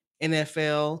 NBA,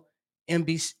 NFL,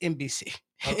 NBC,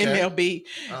 okay. MLB,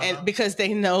 and because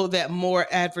they know that more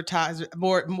advertisers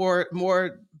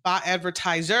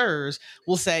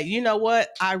will say, you know what,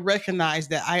 I recognize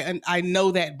that, I know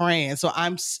that brand, so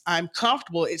I'm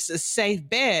comfortable. It's a safe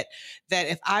bet that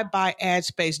if I buy ad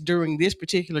space during this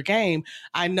particular game,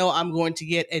 I know I'm going to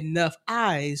get enough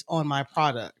eyes on my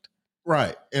product.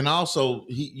 Right, and also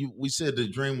we said the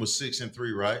Dream was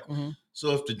 6-3, right? Mm-hmm.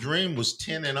 So if the Dream was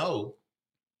 10-0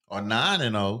 or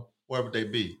 9-0, where would they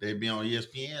be? They'd be on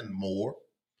ESPN more.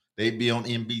 They'd be on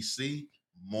NBC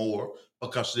more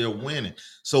because they're winning.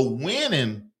 So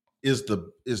winning is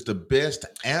the best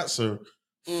answer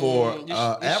for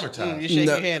advertising. You shake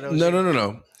your head.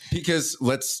 No. Because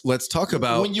let's talk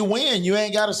about when you win, you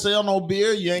ain't got to sell no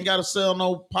beer, you ain't got to sell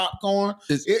no popcorn.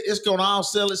 It's gonna all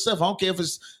sell itself. I don't care if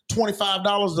it's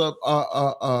 $25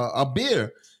 a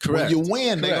beer. Correct. When you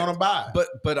win, they're gonna buy. But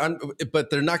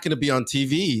they're not going to be on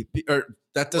TV. Or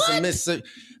that doesn't miss it.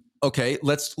 Okay,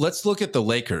 let's look at the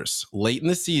Lakers. Late in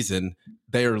the season,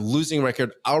 they are losing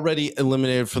record, already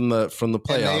eliminated from the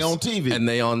playoffs. And they on TV. And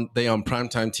they on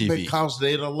primetime TV. Because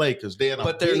they're the Lakers. They're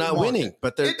not winning.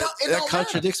 But that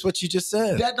contradicts what you just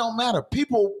said. That don't matter.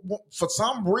 People, for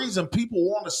some reason, people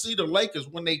want to see the Lakers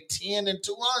when they 10-200.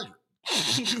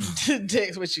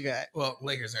 Dex, what you got? Well,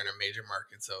 Lakers are in a major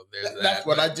market, so there's that. That's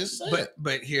what I just said.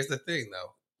 But here's the thing,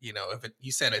 though.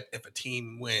 If a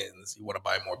team wins, you want to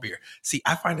buy more beer. See,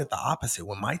 I find it the opposite.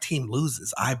 When my team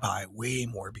loses, I buy way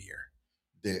more beer.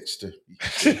 Dexter,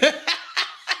 you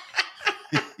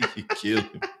kill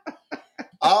him.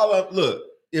 Look,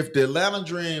 if the Atlanta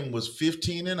Dream was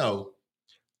 15-0,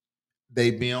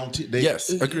 they'd be on. Yes,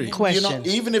 agree. Question.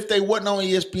 Even if they wasn't on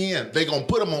ESPN, they're gonna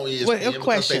put them on ESPN. Well,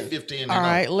 question. Because they 15-0. All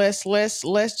right,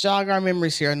 let's jog our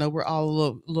memories here. I know we're all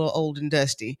a little old and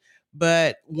dusty.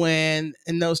 But when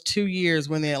in those 2 years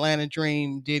when the Atlanta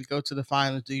Dream did go to the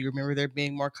finals, do you remember there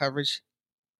being more coverage?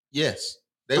 Yes.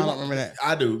 I don't remember that.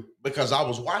 I do, because I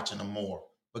was watching them more,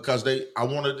 because I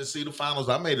wanted to see the finals.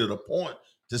 I made it a point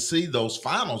to see those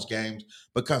finals games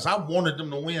because I wanted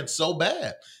them to win so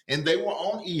bad. And they were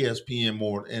on ESPN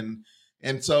more. And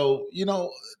so,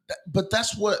 but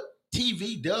that's what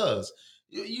TV does.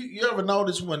 You ever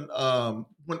notice when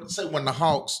the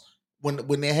Hawks,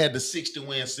 when they had the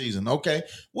 60-win season, okay,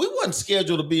 we wasn't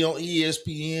scheduled to be on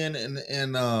ESPN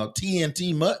and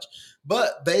TNT much,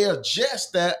 but they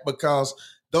adjust that because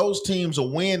those teams are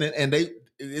winning, and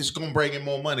it's going to bring in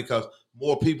more money because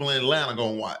more people in Atlanta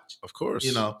going to watch. Of course.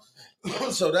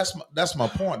 So that's my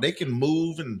point. They can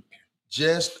move and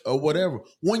just or whatever.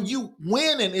 When you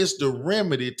winning, it's the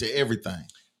remedy to everything.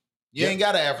 You ain't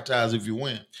got to advertise if you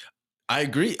win. I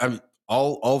agree. I mean,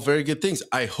 all very good things.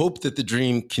 I hope that the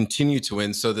Dream continue to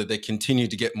win so that they continue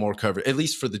to get more coverage, at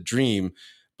least for the Dream.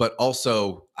 But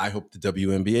also, I hope the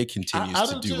WNBA continues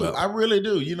to do well. I really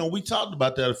do. We talked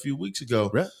about that a few weeks ago.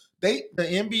 Right. The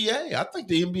NBA, I think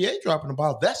the NBA dropping the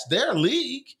ball. That's their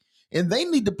league, and they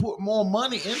need to put more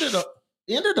money into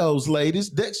those ladies.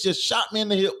 Dex just shot me in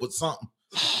the hip with something.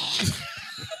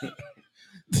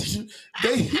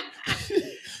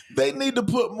 They need to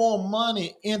put more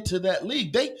money into that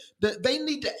league. They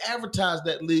need to advertise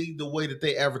that league the way that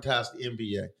they advertise the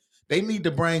NBA. They need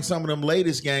to bring some of them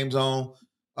latest games on.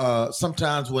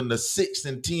 Sometimes when the 6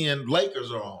 and 10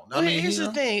 Lakers are on. Here's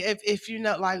the thing: if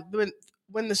like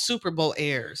when the Super Bowl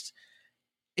airs,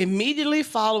 immediately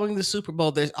following the Super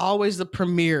Bowl, there's always the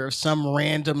premiere of some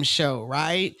random show,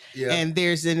 right? Yeah. And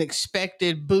there's an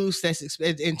expected boost that's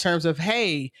expected in terms of,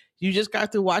 hey, you just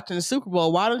got through watching the Super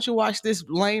Bowl. Why don't you watch this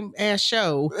lame ass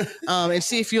show and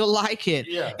see if you'll like it?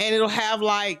 Yeah. And it'll have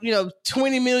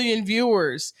 20 million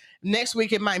viewers. Next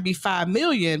week it might be 5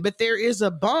 million, but there is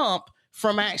a bump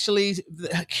from actually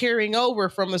carrying over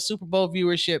from the Super Bowl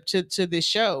viewership to this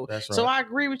show. That's right. So I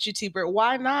agree with you, T-Bert.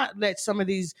 Why not let some of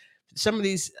these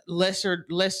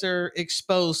lesser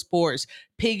exposed sports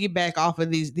piggyback off of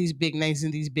these big names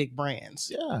and these big brands?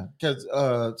 Yeah, because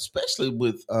especially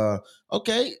with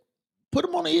put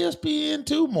them on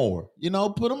ESPN2 more.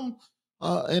 Put them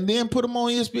and then put them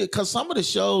on ESPN, because some of the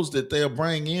shows that they'll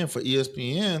bring in for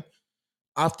ESPN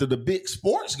after the big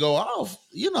sports go off,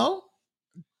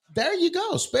 there you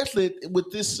go. Especially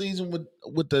with this season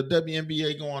with the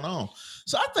WNBA going on.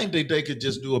 So I think that they could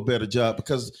just do a better job,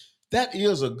 because that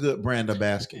is a good brand of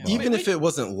basketball. Even if it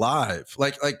wasn't live,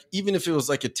 like even if it was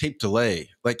like a tape delay,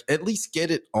 like at least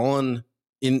get it on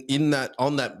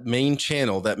on that main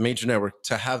channel, that major network,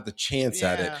 to have the chance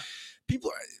at it.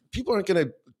 People aren't going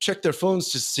to check their phones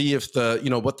to see if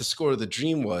what the score of the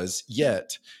Dream was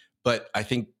yet. But I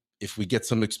think if we get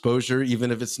some exposure,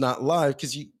 even if it's not live,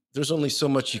 because there's only so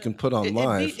much you can put on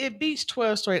live. It beats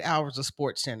 12 straight hours of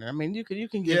Sports Center. I mean, you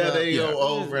can get they go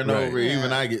over and over.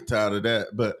 Even I get tired of that.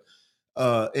 But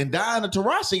and Diana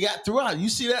Taurasi got through out. You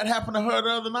see that happen to her the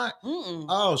other night? Mm-mm.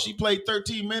 Oh, she played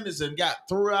 13 minutes and got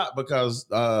through out because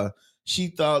she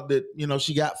thought that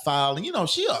she got fouled. And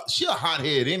she a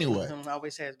hothead anyway.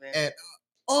 Always has been. And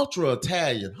ultra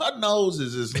Italian. Her nose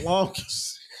is as long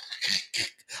as.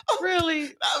 Really?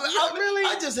 Really?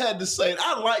 I just had to say it.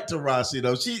 I like Taurasi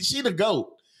though. She the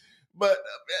GOAT. But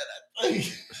her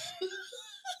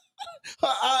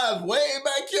eyes way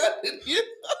back here.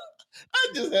 I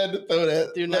just had to throw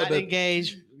that. Do not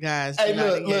engage, guys. Hey,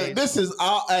 look. This is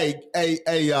all. Hey,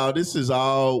 y'all. This is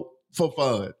all for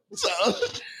fun. So,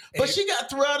 but she got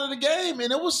thrown out of the game, and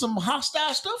there was some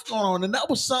hostile stuff going on, and that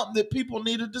was something that people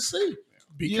needed to see.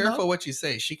 Be careful what you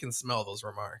say. She can smell those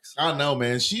remarks. I know,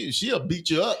 man. She'll beat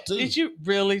you up too. Did you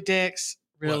really, Dex?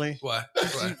 Really? What?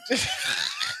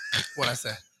 What I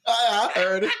say? I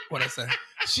heard it. What I say?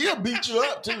 She'll beat you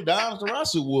up too. Diana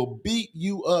Taurasi will beat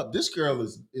you up. This girl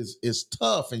is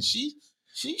tough, and she's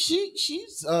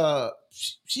a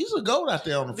GOAT out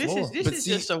there on the floor. This is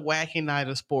just a wacky night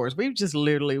of sports. We've just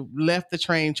literally left the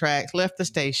train tracks, left the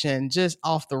station, just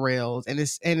off the rails, and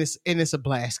it's a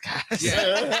blast, guys.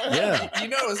 Yeah. You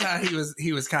notice how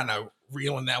he was kind of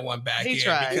reeling that one back in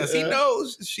because he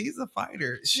knows she's a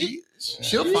fighter.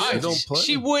 She'll fight.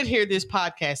 She would hear this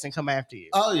podcast and come after you.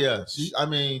 Oh yeah.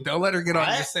 Don't let her get on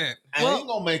your scent. I ain't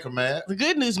gonna make her mad. The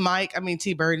good news,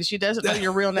 T-Bird, is she doesn't know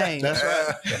your real name. That's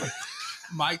right.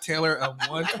 Mike Taylor of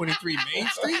 123 Main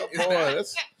Street.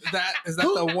 Is that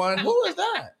the one? Who is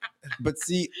that? But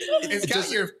see, it's got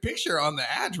your picture on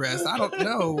the address. I don't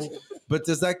know. But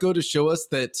does that go to show us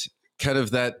that kind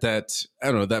of that I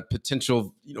don't know, that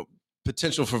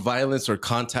potential for violence or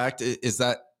contact? Is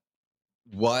that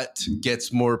what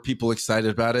gets more people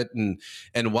excited about it,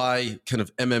 and why kind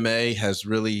of MMA has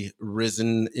really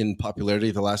risen in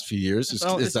popularity the last few years? It's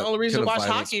the only reason to watch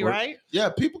hockey, sport? Right? Yeah,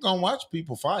 people gonna watch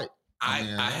people fight. I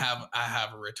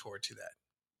have a retort to that.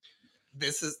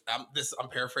 I'm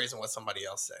paraphrasing what somebody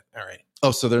else said. All right.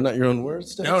 Oh, so they're not your own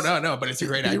words? No, but it's a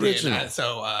great idea.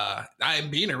 So I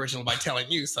am being original by telling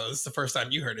you. So this is the first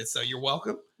time you heard it. So you're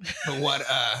welcome. But what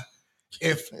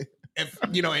if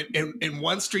in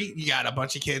one street you got a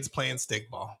bunch of kids playing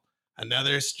stickball,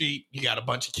 another street you got a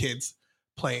bunch of kids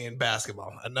playing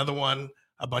basketball, another one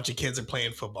a bunch of kids are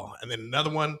playing football, and then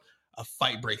another one a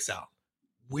fight breaks out.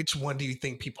 Which one do you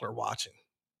think people are watching?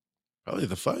 Probably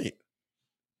the fight.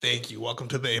 Thank you. Welcome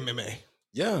to the MMA.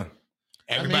 Yeah.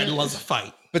 Everybody loves a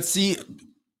fight. But see,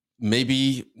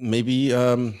 maybe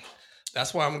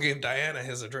that's why I'm gonna give Diana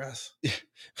his address.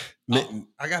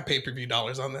 I got pay-per-view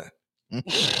dollars on that.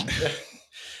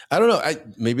 I don't know.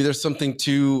 Maybe there's something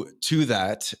to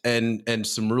that, and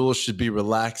some rules should be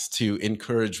relaxed to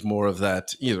encourage more of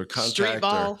that, either contact street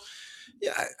ball.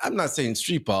 I'm not saying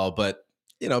street ball, but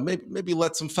maybe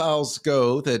let some fouls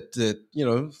go. That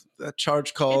that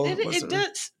charge call. It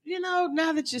does.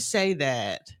 Now that you say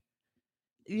that,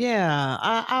 yeah,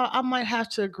 I might have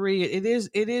to agree. It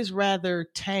is rather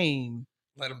tame.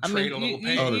 Let them trade a little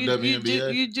pain. The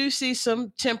WNBA? You do see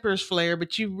some tempers flare,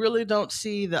 but you really don't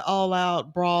see the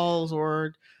all-out brawls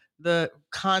or the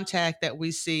contact that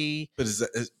we see. But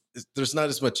there's not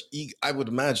as much ego. I would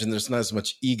imagine there's not as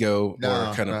much ego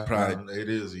or kind of pride. No, it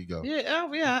is ego.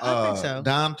 Yeah, I think so.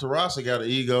 Don Tarasa got an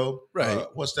ego. Right.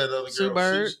 What's that other girl? Sue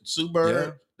Bird. Sue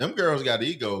Bird. Yeah. Them girls got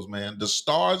egos, man. The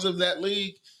stars of that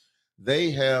league, they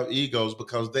have egos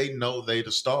because they know they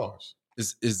the stars.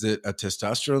 Is it a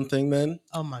testosterone thing then?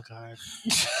 Oh my God.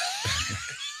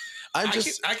 I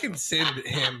can send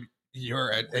him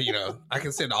I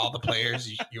can send all the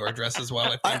players your address as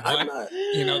well if they want.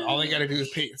 All they got to do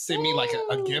is send me like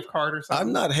a gift card or something.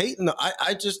 I'm not hating.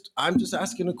 I'm just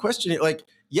asking a question. Like,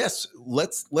 yes,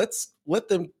 let's let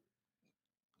them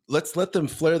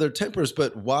flare their tempers,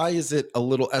 but why is it a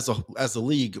little as a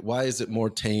league? Why is it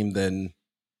more tame than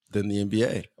the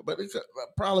NBA? But it's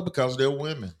probably because they're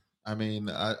women. I mean,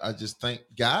 I just think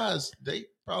guys, they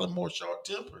probably more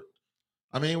short-tempered.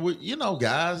 I mean,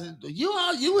 guys,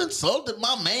 you insulted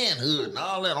my manhood and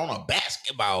all that on a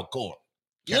basketball court.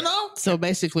 So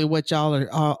basically, what y'all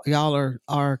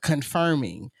are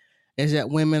confirming is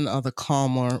that women are the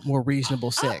calmer, more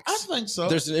reasonable sex. I think so.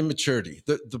 There's an immaturity.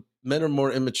 The men are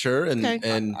more immature, and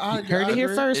I heard it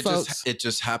here first, folks. It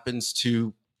just happens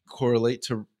to correlate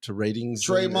to ratings.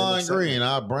 Draymond Green,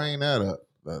 I'll bring that up.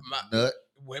 Nut.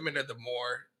 Women are the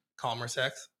more calmer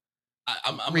sex.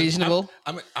 I'm reasonable.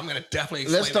 I'm going to definitely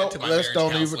explain that to my marriage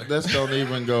counselor. Let's don't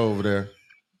even go over there.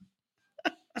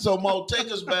 So Mo,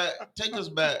 take us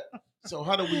back. So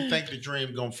how do we think the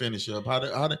Dream gonna finish up?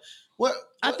 What?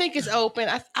 I think it's open.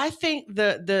 I think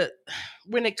the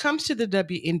when it comes to the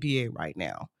WNBA right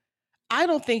now, I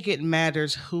don't think it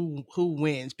matters who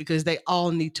wins because they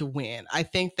all need to win. I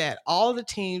think that all the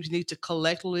teams need to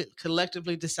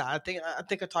collectively decide. I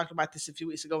think I talked about this a few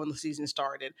weeks ago when the season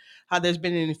started, how there's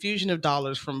been an infusion of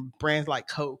dollars from brands like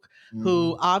Coke,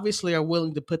 who obviously are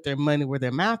willing to put their money where their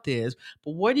mouth is.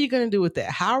 But what are you going to do with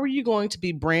that? How are you going to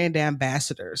be brand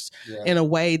ambassadors in a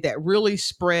way that really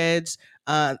spreads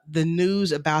the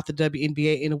news about the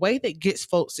WNBA in a way that gets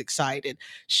folks excited?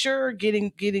 Sure,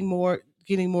 getting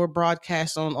more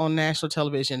broadcasts on national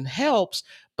television helps,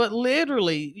 but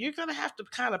literally you're going to have to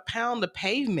kind of pound the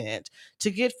pavement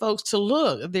to get folks to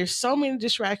look. There's so many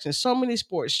distractions, so many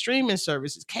sports, streaming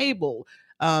services, cable,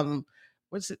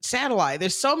 satellite.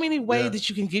 There's so many ways that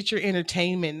you can get your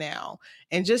entertainment now.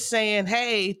 And just saying,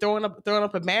 hey, throwing up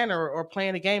a banner or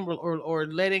playing a game or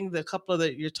letting the couple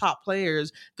of your top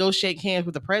players go shake hands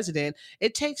with the president,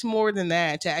 it takes more than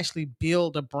that to actually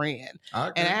build a brand.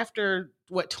 And after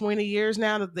 20 years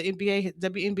now that the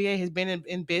WNBA has been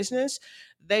in business,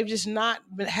 they've just not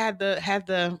had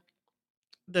the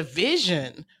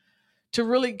vision to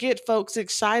really get folks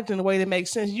excited in a way that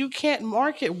makes sense. You can't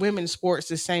market women's sports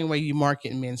the same way you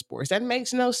market men's sports. That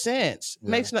makes no sense.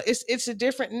 Yeah. It's a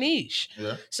different niche.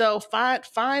 Yeah. So find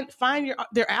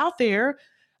they're out there.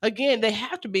 Again, they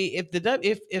have to be. If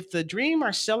the Dream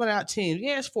are selling out teams,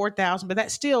 it's 4,000, but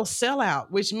that's still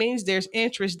sellout, which means there's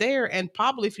interest there. And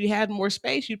probably if you had more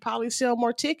space, you'd probably sell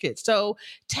more tickets. So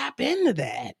tap into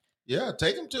that. Yeah,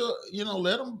 take them to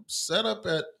let them set up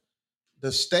at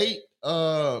the state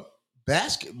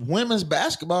women's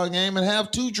basketball game and have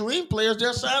 2 Dream players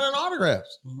there signing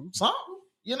autographs. Mm-hmm. Something.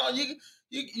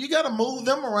 You got to move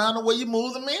them around the way you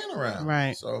move the men around.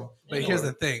 Right. So, but here's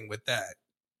the thing with that: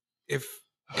 if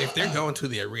they're going to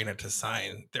the arena to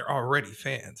sign, they're already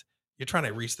fans. You're trying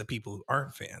to reach the people who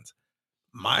aren't fans.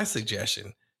 My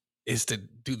suggestion is to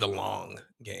do the long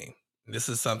game. This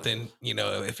is something,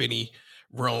 if any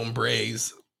Rome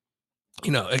Braves,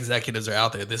 executives are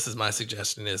out there, this is my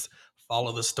suggestion: is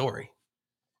follow the story.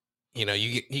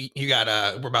 You got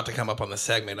we're about to come up on the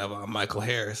segment of Michael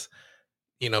Harris.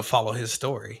 Follow his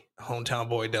story. Hometown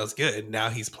boy does good. Now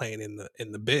he's playing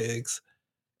in the bigs.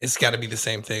 It's got to be the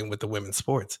same thing with the women's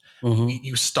sports. Mm-hmm.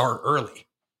 You start early,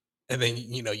 And then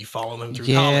you follow them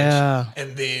through college,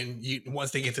 and then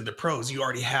once they get to the pros, you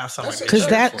already have somebody. Because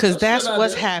that's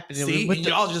what's happening. See,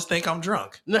 y'all just think I'm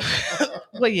drunk.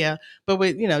 Well, yeah, but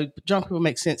drunk people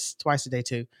make sense twice a day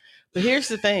too. But here's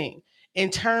the thing: in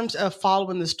terms of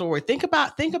following the story, think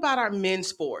about our men's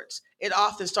sports. It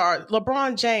often started.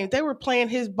 LeBron James, they were playing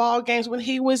his ball games when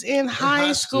he was in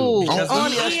high school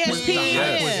on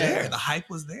ESPN. The hype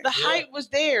was there. The hype was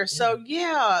there. So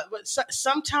but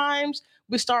sometimes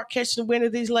we start catching the wind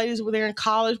of these ladies when they're in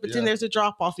college, but then there's a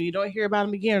drop off and you don't hear about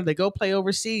them again, or they go play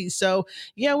overseas. So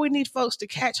we need folks to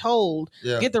catch hold,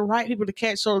 get the right people to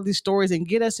catch hold of these stories and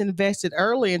get us invested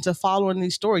early into following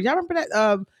these stories. Y'all remember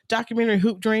that documentary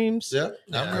Hoop Dreams? Yeah.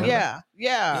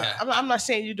 I'm not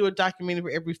saying you do a documentary for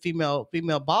every female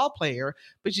ball player,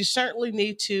 but you certainly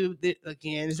need to.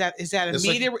 Again, is that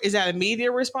a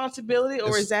media responsibility,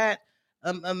 or is that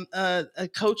a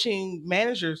coaching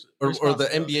manager's or the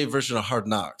NBA version of Hard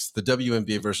Knocks, the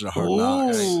WNBA version of Hard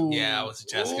Knocks? Yeah, I was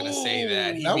just gonna say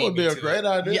that. That would be a great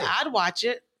idea. Yeah, I'd watch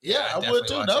it. Yeah, I would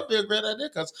too. That would be a great idea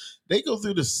because they go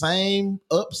through the same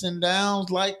ups and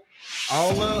downs like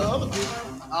all the other people.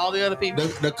 All the other people.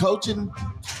 The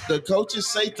coaches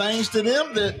say things to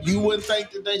them that you wouldn't think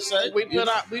that they say. We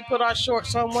put our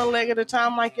shorts on one leg at a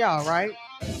time like y'all, right?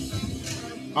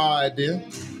 All right, dear.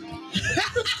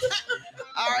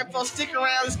 All right, folks, stick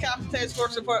around. This Couch Potato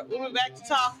Sports Report. We'll be back to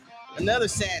talk another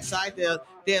sad side. The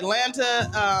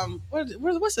Atlanta,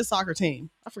 what's the soccer team?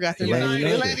 I forgot their name.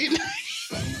 Atlanta United.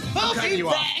 I'm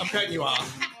cutting you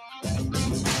off.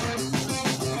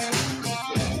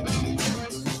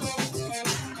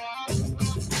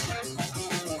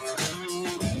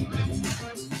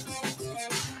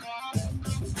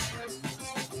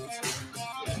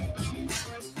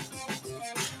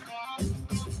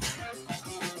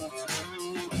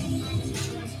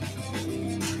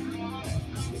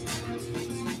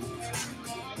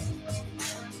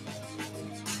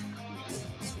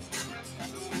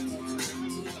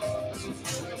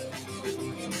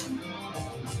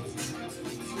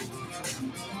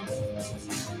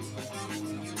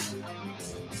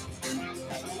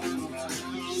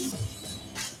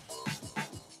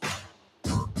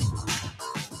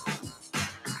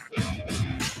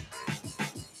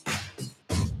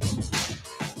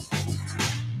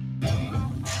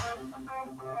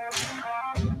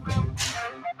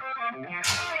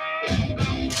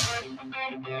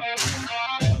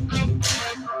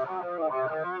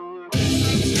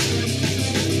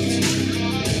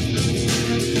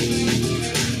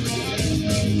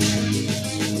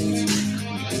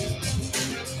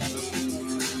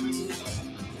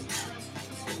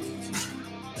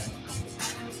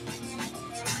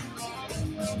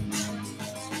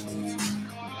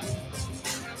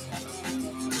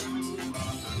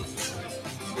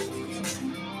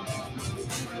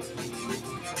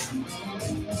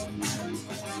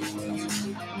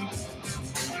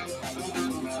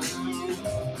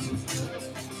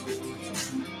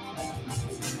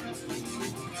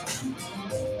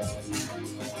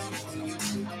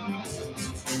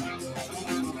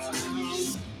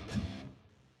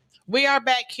 We are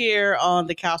back here on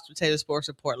the Couch Potato Sports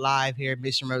Report live here at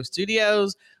Mission Road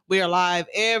Studios. We are live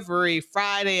every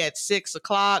Friday at 6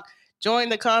 o'clock. Join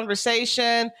the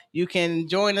conversation. You can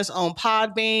join us on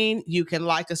Podbean. You can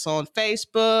like us on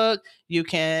Facebook. You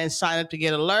can sign up to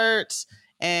get alerts.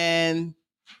 And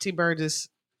T-Bird is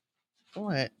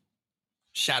what?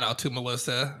 Shout out to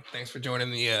Melissa. Thanks for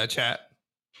joining the chat.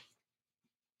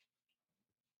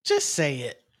 Just say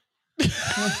it.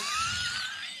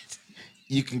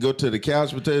 You can go to the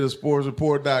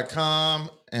couchpotatosportsreport.com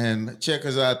and check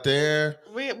us out there.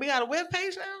 We got a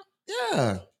webpage now?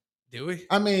 Yeah. Do we?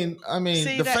 I mean,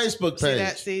 the Facebook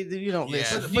page. See, you don't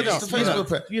listen. The Facebook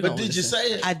page. But did you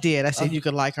say it? I did. I said you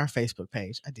could like our Facebook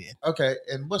page. I did. Okay.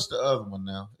 And what's the other one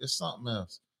now? It's something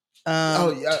else.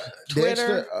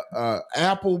 Twitter, Dexter,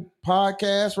 Apple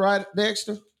Podcast, right,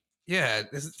 Dexter? Yeah.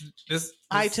 This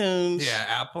iTunes. Yeah,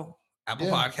 Apple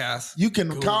Podcasts. You can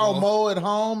Google, call Mo at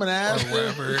home and ask or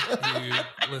wherever you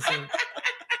listen.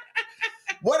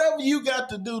 Whatever you got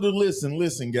to do to listen,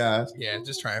 guys. Yeah,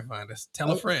 just try and find us.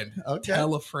 Tell a friend. Okay.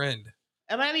 Tell a friend.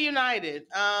 Atlanta United,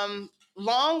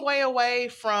 long way away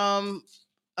from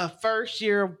a first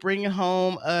year of bringing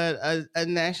home a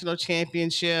national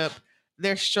championship.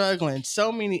 They're struggling.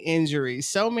 So many injuries.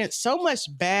 So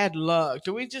much bad luck.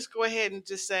 Do we just go ahead and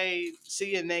just say,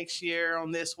 see you next year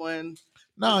on this one?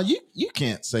 No, you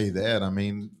can't say that. I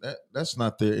mean, that's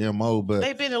not their MO. But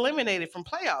they've been eliminated from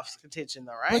playoffs contention,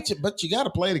 though, right? But you got to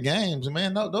play the games,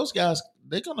 man. Those guys,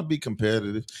 they're going to be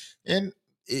competitive. And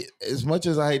as much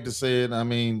as I hate to say it, I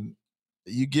mean,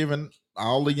 you giving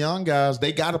all the young guys,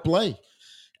 they got to play.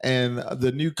 And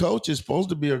the new coach is supposed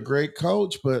to be a great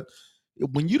coach, but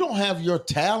when you don't have your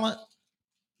talent,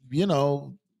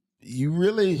 you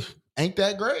really ain't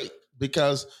that great,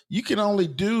 because you can only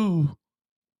do,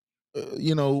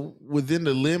 within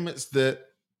the limits that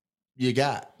you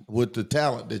got with the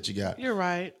talent that you got. You're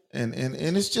right. And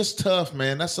it's just tough,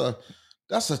 man. That's a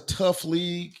tough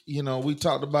league. We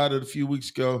talked about it a few weeks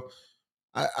ago.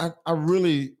 I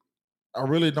really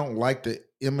don't like the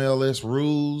MLS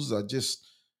rules.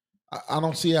 I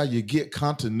don't see how you get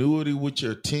continuity with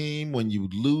your team when you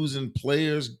losing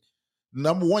players.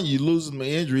 Number one, you lose them to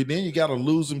injury. Then you got to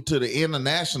lose them to the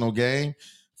international game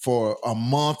for a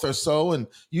month or so. And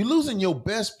you losing your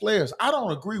best players. I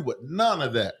don't agree with none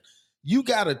of that. You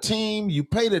got a team. You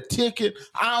paid a ticket.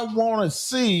 I want to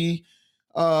see,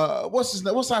 what's his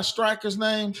name? What's our striker's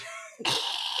name?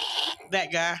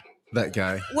 That guy.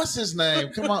 What's his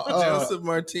name? Come on. Joseph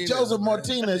Martinez. Joseph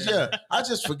Martinez, yeah. I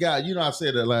just forgot. I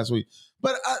said that last week.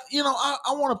 But, I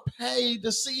want to pay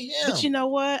to see him. But you know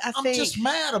what? I'm just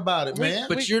mad about it, man.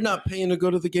 But you're not paying to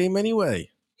go to the game anyway.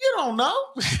 You don't know.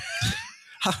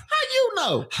 How you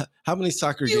know? How many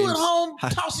soccer games? You at home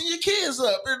tossing your kids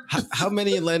up. How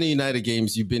many Atlanta United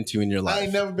games you been to in your life? I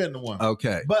ain't never been to one.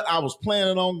 Okay. But I was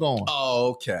planning on going.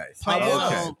 Oh, okay. Planning on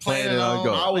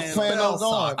going. I was planning on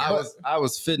going. I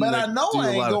was fitting. But I know I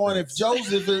ain't going if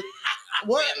Joseph is.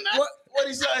 What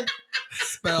he say?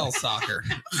 Spell soccer.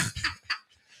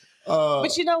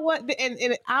 But you know what?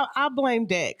 And I blame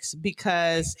Dex,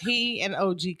 because he and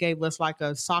OG gave us like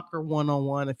a soccer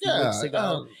 101 a few weeks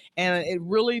ago. And it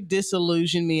really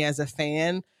disillusioned me as a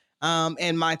fan.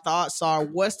 And my thoughts are,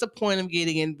 what's the point of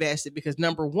getting invested? Because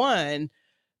number one,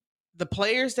 the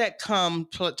players that come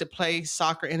to play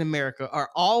soccer in America are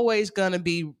always going to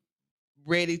be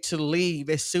ready to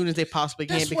leave as soon as they possibly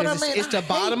can, because it's the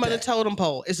bottom of the totem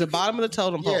pole. It's the bottom of the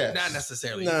totem pole. Yeah. Not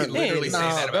necessarily. You can literally say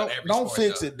that about every sport. Don't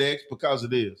fix though. it, Dex, because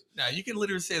it is. No, you can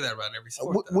literally say that about every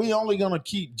sport. We only going to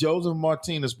keep Joseph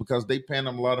Martinez because they paying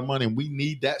him a lot of money, and we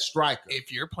need that striker.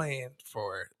 If you're playing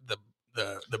for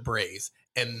the Braves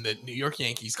and the New York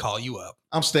Yankees call you up,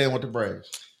 I'm staying with the Braves.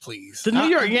 Please. The New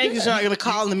York Yankees are not going to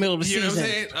call in the middle of the season. Know what I'm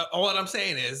saying? What I'm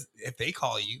saying is, if they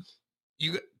call you,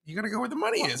 you're going to go where the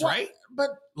money is, right? But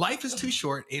life is too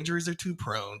short. Injuries are too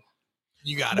prone.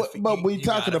 You got to. But we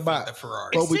talking about the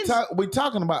Ferrari. But we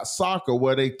talking about soccer,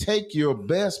 where they take your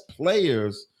best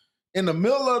players in the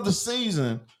middle of the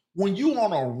season when you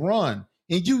on a run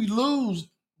and you lose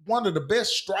one of the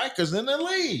best strikers in the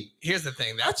league. Here's the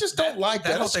thing. I just don't like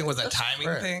that. That whole thing was a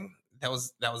timing thing. That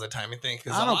was a timing thing.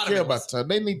 I don't care about time.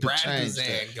 They need to change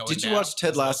that. Did you watch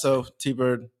Ted Lasso,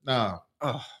 T-Bird? No.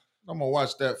 Oh, I'm gonna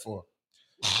watch that for.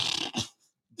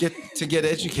 Get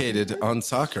educated on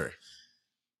soccer.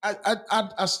 I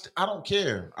don't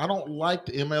care. I don't like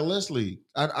the MLS league.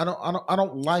 I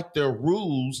don't like their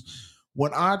rules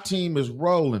when our team is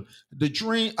rolling.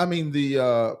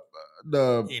 The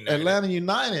Atlanta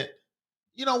United.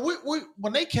 We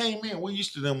when they came in, we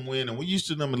used to them winning. We used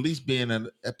to them at least being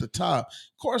at the top.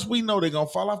 Of course, we know they're gonna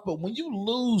fall off. But when you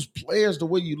lose players the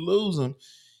way you lose them,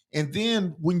 and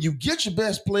then when you get your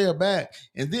best player back,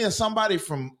 and then somebody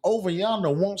from over yonder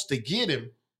wants to get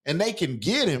him, and they can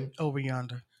get him over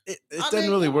yonder. It doesn't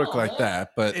really work like that.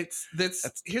 But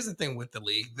here's the thing with the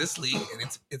league. This league,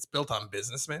 and it's built on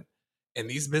businessmen, and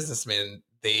these businessmen,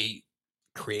 they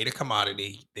create a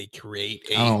commodity. They create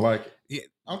I don't like it.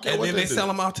 Okay, and then they sell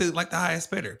them off to like the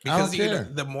highest bidder, because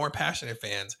the more passionate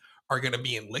fans are going to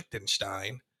be in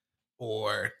Liechtenstein,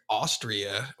 or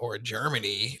Austria, or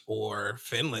Germany, or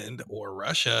Finland, or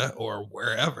Russia, or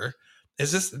wherever.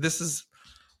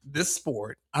 This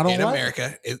sport in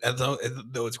America,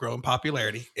 though it's growing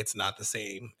popularity, it's not the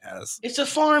same as it's a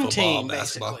farm football, team.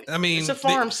 basketball. Basically. I mean, it's a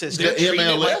farm system. The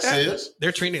MLS is.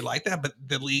 They're treating it like that, but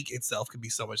the league itself could be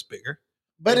so much bigger.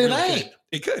 But it ain't.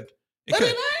 It could.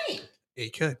 It ain't.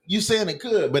 It could. You saying it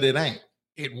could, but it ain't.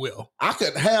 It will. I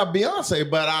could have Beyonce,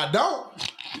 but I don't.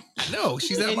 No,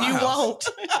 she's at and my you house. won't.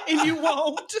 And you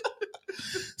won't.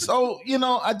 So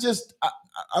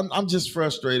I'm just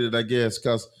frustrated, I guess,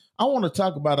 because I want to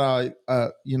talk about our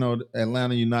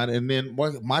Atlanta United, and then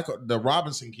the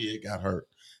Robinson kid got hurt.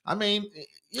 I mean,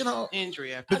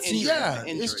 injury after injury.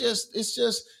 It's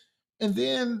just, and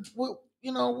then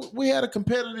we had a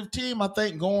competitive team, I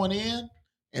think, going in.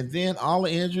 And then all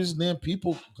the injuries, and then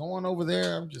people going over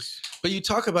there. But you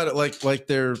talk about it like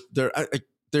they're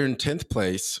in 10th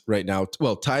place right now.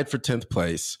 Well, tied for 10th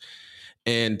place,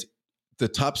 and the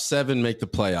top 7 make the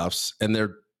playoffs, and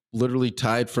they're literally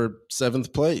tied for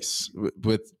 7th place.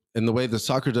 And the way the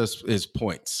soccer does is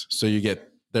points. So you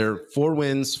get They're 4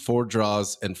 wins, 4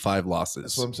 draws, and 5 losses.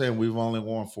 That's what I'm saying. We've only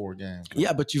won 4 games.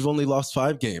 Yeah, but you've only lost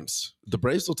 5 games. The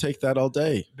Braves will take that all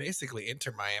day. Basically,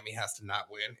 Inter Miami has to not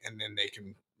win, and then they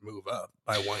can move up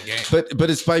by 1 game. But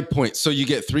it's by points. So you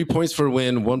get 3 points for a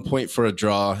win, 1 point for a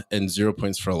draw, and 0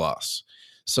 points for a loss.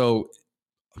 So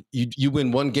you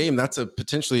win 1 game. That's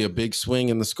potentially a big swing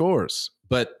in the scores.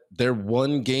 But they're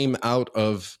 1 game out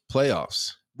of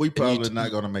playoffs. We probably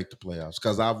not going to make the playoffs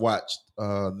because I've watched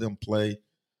them play.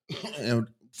 And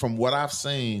from what I've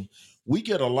seen, we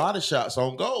get a lot of shots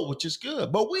on goal, which is good,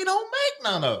 but we don't make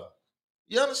none of them.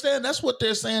 You understand? That's what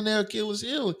they're saying their Achilles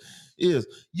heel is.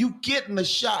 You getting the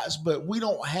shots, but we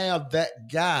don't have that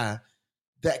guy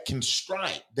that can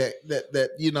strike,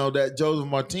 that Joseph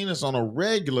Martinez on a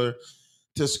regular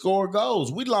to score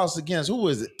goals. We lost against, who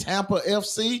is it, Tampa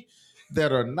FC,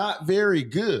 that are not very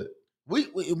good. We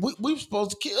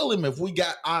supposed to kill him if we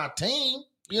got our team,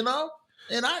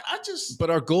 And I just, but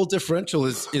our goal differential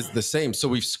is the same. So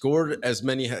we've scored as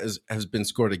many as has been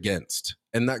scored against,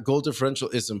 and that goal differential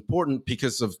is important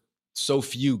because of so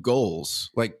few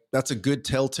goals. Like that's a good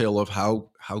telltale of how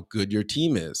good your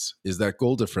team is that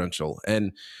goal differential.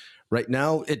 And right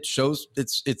now it shows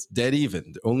it's dead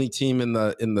even. The only team in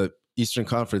the Eastern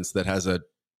Conference that has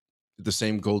the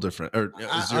same goal difference or 0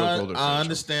 goal differential. I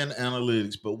understand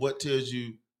analytics, but what tells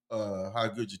you how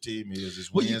good your team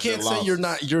is well, you can't say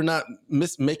you're not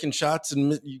making shots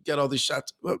and you get all these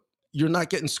shots. Well, you're not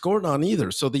getting scored on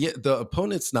either. So the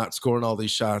opponent's not scoring all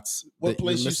these shots. What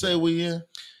place you say we in?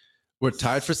 We're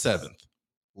tied for 7th.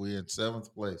 We're in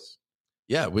 7th place.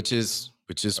 Yeah, which is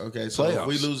okay. So playoffs. if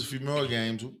we lose a few more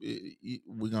games,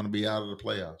 we're going to be out of the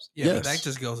playoffs. Yeah, yes. But that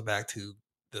just goes back to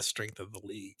the strength of the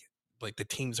league. Like the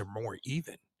teams are more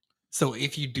even. So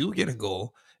if you do get a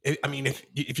goal, if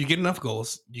you get enough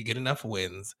goals, you get enough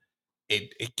wins,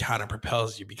 it kind of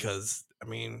propels you because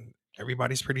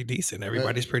everybody's pretty decent.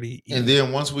 Everybody's pretty even. And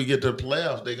then once we get to the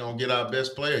playoffs, they're gonna get our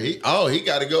best player. He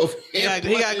got to go. He got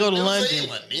to go to London.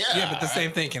 Yeah, but the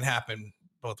same thing can happen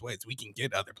both ways. We can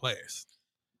get other players.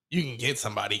 You can get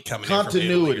somebody coming in from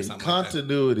Italy or something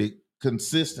continuity, like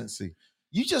consistency.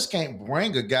 You just can't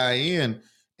bring a guy in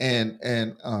and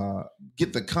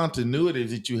get the continuity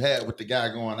that you had with the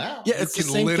guy going out. Yeah, it's the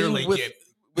same thing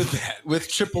with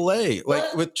AAA,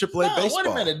 like with AAA baseball.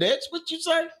 Wait a minute, Dex. What you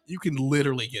say? You can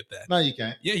literally get that. No, you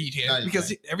can't. Yeah, you can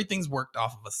because everything's worked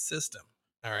off of a system.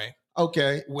 All right.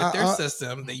 Okay. With their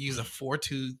system, they use a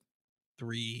 4-2-3,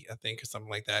 I think, or something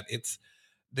like that. It's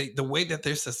the way that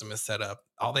their system is set up.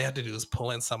 All they have to do is pull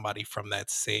in somebody from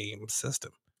that same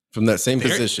system. From that same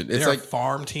position. It's like a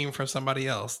farm team from somebody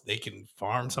else. They can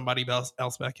farm somebody else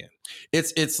back in.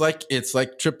 It's like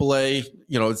AAA,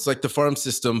 it's like the farm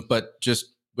system, but just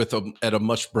at a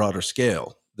much broader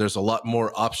scale. There's a lot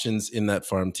more options in that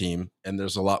farm team, and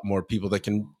there's a lot more people that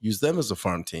can use them as a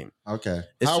farm team. Okay.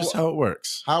 It's just how it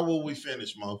works. How will we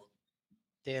finish, Mo?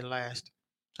 Dead last.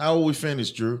 How will we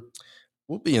finish, Drew?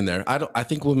 We'll be in there. I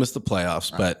think we'll miss the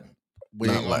playoffs, but we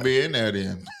ain't gonna be in there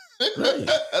then. Right.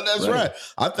 That's right.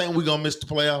 I think we're gonna miss the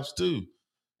playoffs too.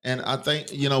 And I think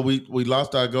we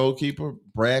lost our goalkeeper,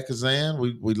 Brad Kazan.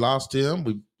 We lost him.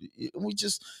 We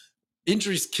just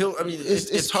injuries kill. I mean,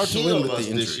 it's hard to win with the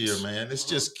injuries this year, man. It's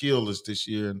just killed us this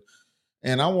year,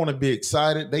 and I want to be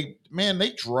excited. They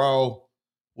draw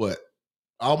what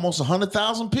almost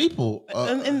 100,000 people,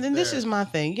 and this is my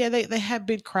thing. Yeah, they have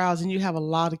big crowds, and you have a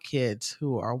lot of kids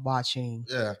who are watching.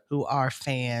 Yeah, who are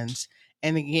fans.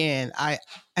 And again,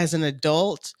 as an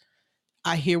adult,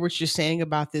 I hear what you're saying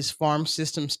about this farm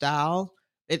system style.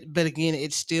 But again,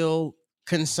 it still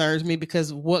concerns me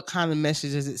because what kind of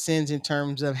messages it sends in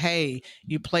terms of, hey,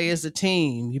 you play as a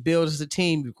team, you build as a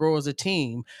team, you grow as a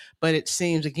team. But it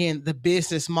seems, again, the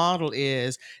business model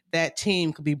is that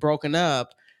team could be broken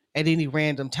up at any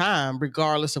random time,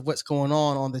 regardless of what's going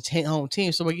on the home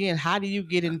team. So again, how do you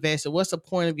get invested? What's the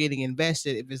point of getting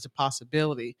invested if it's a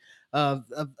possibility of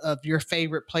your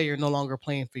favorite player no longer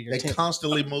playing for your team? They're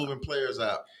constantly moving players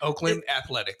out. Oakland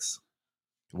Athletics.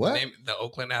 What? The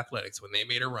Oakland Athletics, when they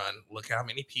made a run, look how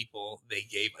many people they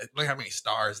gave. Look how many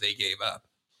stars they gave up.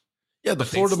 Yeah, the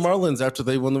Florida Marlins after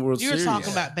they won the World Series. You're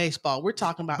talking about baseball. We're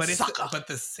talking about soccer. But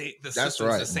the system's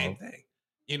the same thing.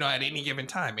 At any given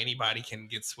time, anybody can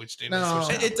get switched in. No,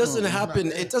 it doesn't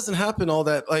happen. It doesn't happen all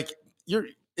that. Like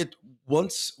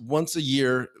once a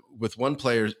year with one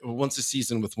player, once a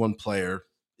season with one player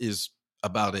is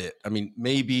about it. I mean,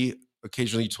 maybe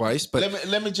occasionally twice, but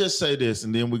let me just say this,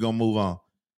 and then we're gonna move on.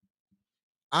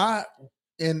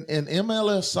 In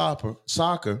MLS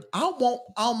soccer, I want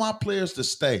all my players to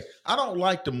stay. I don't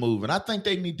like the move, and I think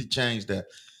they need to change that.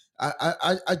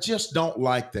 I just don't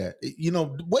like that.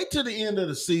 Wait till the end of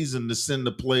the season to send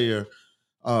the player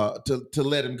to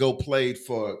let him go play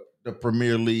for the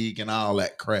Premier League and all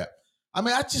that crap. I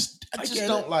mean, I just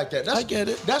don't like that. I get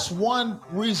it. That's one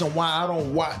reason why I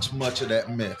don't watch much of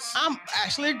that mess. I'm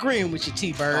actually agreeing with you,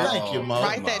 T-Bird. Thank you, Mo.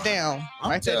 Write that down.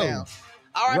 Write that down.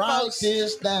 All right, folks.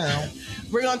 This down.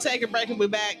 We're going to take a break and we'll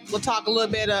be back. We'll talk a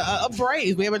little bit of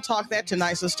Braves. We haven't talked that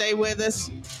tonight, so stay with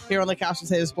us here on the Couch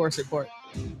Potato Sports Report.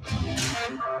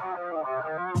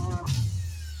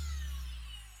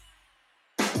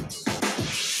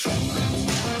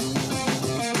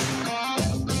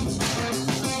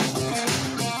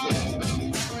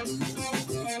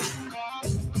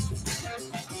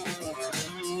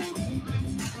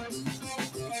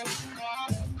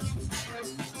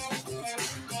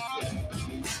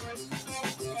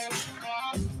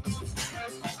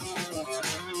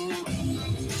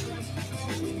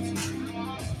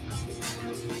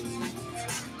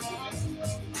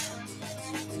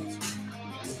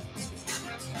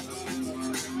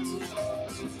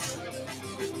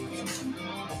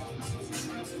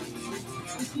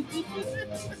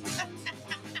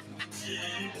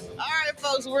 All right,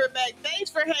 folks, we're back. Thanks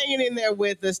for hanging in there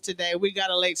with us today. We got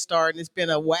a late start, and it's been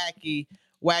a wacky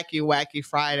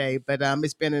Friday, but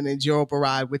it's been an enjoyable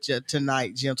ride with you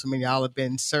tonight, gentlemen. Y'all have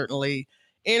been certainly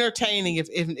entertaining,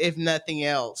 if nothing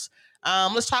else.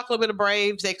 Let's talk a little bit of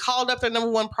Braves. They called up their number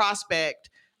one prospect,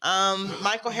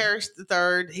 Michael Harris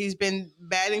III. He's been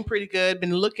batting pretty good,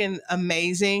 been looking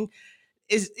amazing.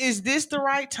 Is this the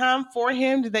right time for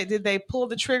him? Did they pull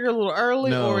the trigger a little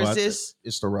early, No, or is this?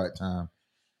 It's the right time.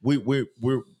 We're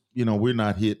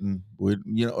not hitting.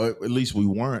 At least we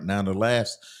weren't. Now the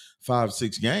last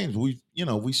 5-6 games, we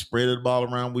spread the ball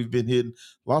around. We've been hitting.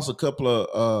 Lost a couple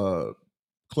of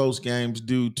close games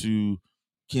due to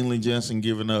Kenley Jensen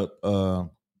giving up,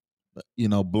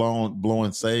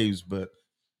 blowing saves. But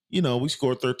we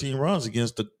scored 13 runs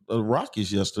against the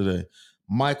Rockies yesterday.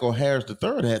 Michael Harris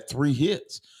III had 3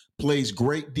 hits. Plays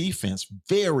great defense,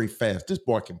 very fast. This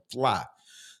boy can fly.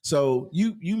 So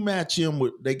you match him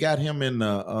with, they got him in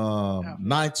the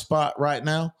ninth spot right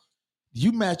now.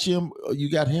 You match him, you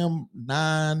got him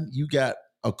 9, you got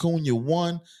Acuna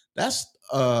 1. That's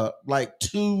like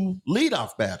 2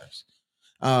 leadoff batters.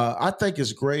 I think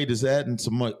it's great. It's adding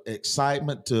some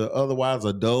excitement to otherwise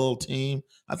a dull team.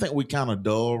 I think we kind of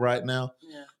dull right now.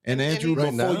 Yeah. And Andrew,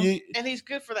 and he's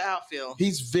good for the outfield.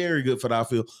 He's very good for the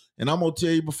outfield. And I'm gonna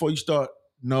tell you before you start.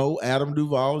 No, Adam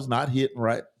Duvall is not hitting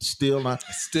right. Still not.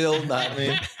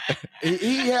 Man.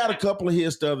 He had a couple of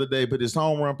hits the other day, but his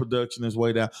home run production is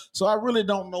way down. So I really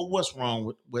don't know what's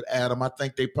wrong with Adam. I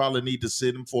think they probably need to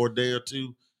sit him for a day or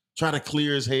two, try to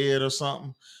clear his head or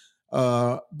something.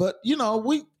 But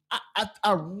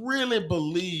I really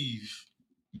believe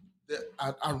that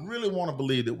I really want to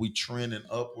believe that we trending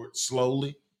upward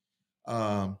slowly.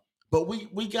 But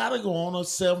we got to go on a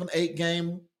 7-8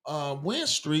 game win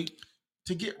streak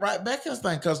to get right back in this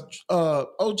thing, because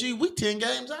OG, we 10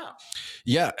 games out.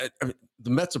 Yeah, I mean,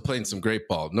 the Mets are playing some great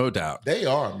ball, no doubt. They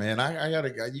are, man.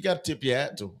 You gotta tip your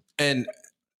hat to them. And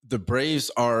the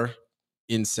Braves are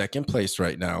in second place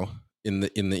right now in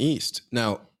the East.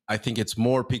 Now, I think it's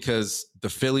more because the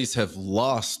Phillies have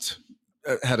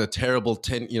had a terrible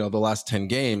the last 10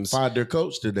 games. Fired their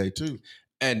coach today too,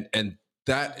 and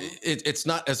that it's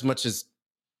not as much as.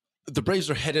 The Braves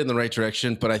are headed in the right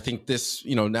direction, but I think this,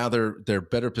 now they're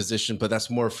better positioned, but that's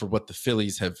more for what the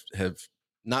Phillies have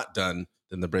not done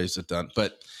than the Braves have done.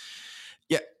 But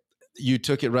yeah, you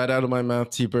took it right out of my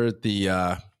mouth, T-Bird.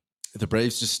 The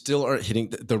Braves just still aren't hitting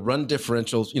the run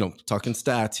differentials, talking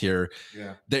stats here.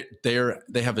 Yeah.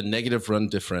 They have a negative run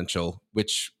differential,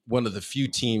 which one of the few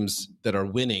teams that are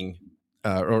winning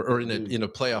or in a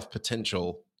playoff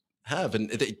potential have, and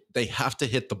they have to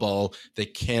hit the ball. They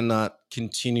cannot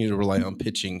continue to rely on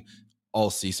pitching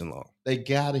all season long. They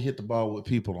got to hit the ball with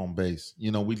people on base. We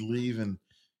leaving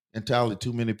entirely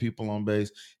too many people on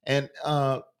base. And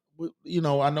I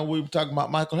know we were talking about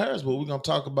Michael Harris, but we're gonna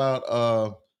talk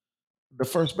about the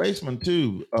first baseman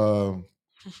too.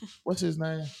 What's his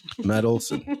name? Matt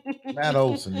Olson. Matt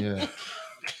Olson, yeah.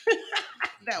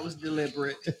 That was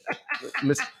deliberate.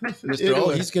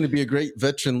 Mr. He's going to be a great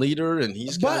veteran leader, and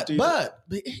he's but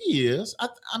he is.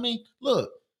 I mean,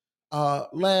 look,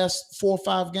 last 4 or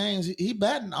 5 games, he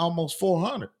batting almost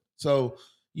 400. So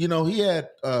he had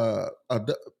a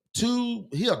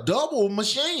double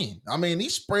machine. I mean,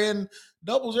 he's spreading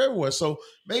doubles everywhere. So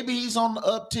maybe he's on the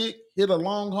uptick. Hit a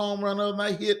long home run the other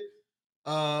night.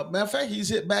 Matter of fact, he's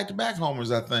hit back-to-back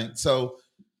homers, I think. So.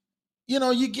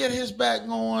 You get his back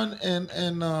going,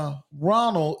 and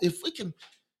Ronald, if we can,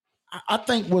 I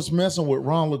think what's messing with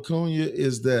Ronald Acuna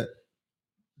is that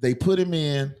they put him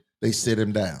in, they sit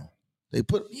him down. They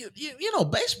put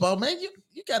baseball, man.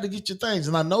 You got to get your things,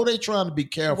 and I know they're trying to be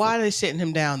careful. Why are they sitting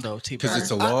him down though, T? Because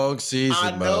it's a long season.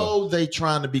 I know they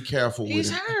trying to be careful.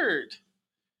 He's with him. hurt.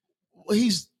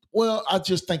 I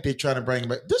just think they're trying to bring him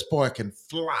back. This boy can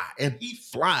fly, and he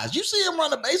flies. You see him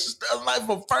run the bases the other night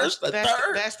from first to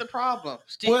third. That's the problem.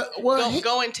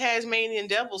 Going Tasmanian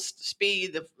Devil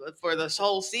speed for this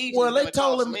whole season. Well, they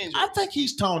told him. I think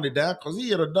he's toned it down because he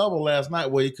hit a double last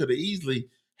night where he could have easily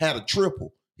had a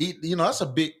triple. That's a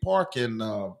big park in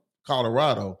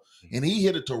Colorado, and he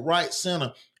hit it to right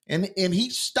center, and he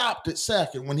stopped at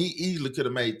second when he easily could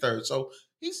have made third. So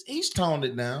he's toned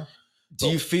it down. Do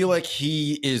you feel like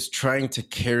he is trying to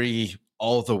carry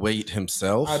all the weight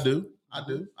himself? I do. I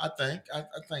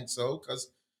think so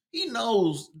because he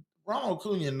knows, Ronald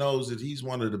Acuna knows that he's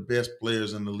one of the best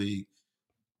players in the league.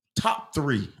 Top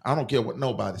 3. I don't care what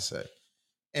nobody say.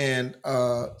 And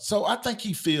so I think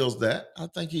he feels that. I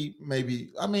think he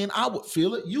I would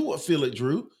feel it. You would feel it,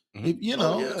 Drew.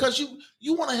 Mm-hmm. Because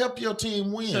you want to help your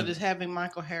team win. So does having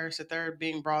Michael Harris III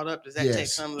being brought up, does that take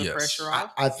some of the pressure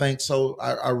off? I think so.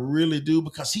 I really do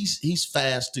because he's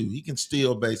fast too. He can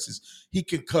steal bases. He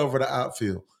can cover the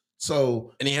outfield.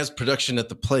 So and he has production at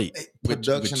the plate.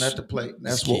 Production at the plate.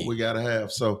 That's what we got to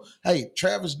have. So hey,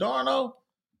 Travis d'Arnaud,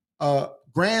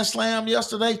 grand slam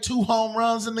yesterday, 2 home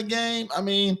runs in the game. I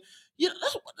mean,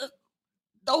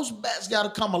 those bats got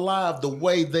to come alive the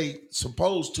way they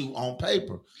supposed to on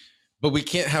paper. But we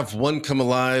can't have one come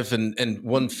alive and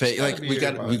one fade. Like we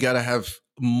got to have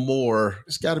more.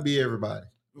 It's got to be everybody.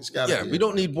 We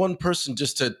don't need one person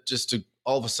just to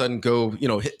all of a sudden go,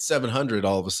 hit 700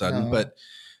 all of a sudden. No. But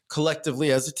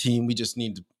collectively as a team, we just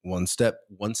need one step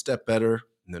better,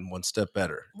 and then one step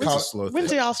better. When's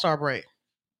the All-Star break?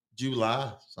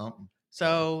 July something.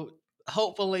 So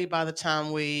hopefully by the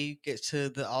time we get to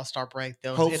the All-Star break,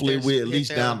 we're at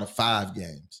least down to 5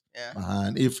 games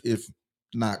behind, if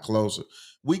not closer.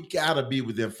 We got to be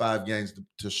within 5 games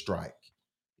to strike,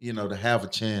 to have a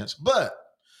chance. But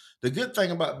the good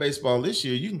thing about baseball this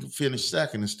year, you can finish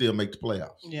second and still make the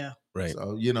playoffs. Yeah. Right.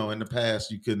 So, in the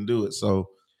past you couldn't do it.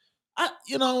 So let's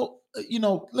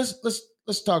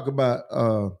talk about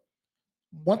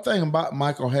one thing about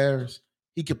Michael Harris.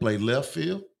 He can play left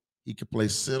field, he can play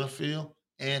center field,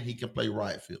 and he can play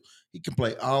right field. He can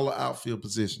play all the outfield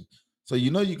positions. So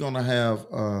you're going to have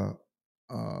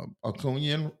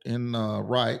Acuna in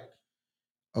right.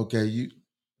 Okay,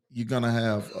 you're going to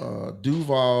have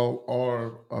Duvall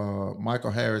or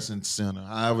Michael Harris in center,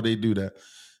 however they do that.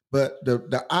 But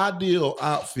the ideal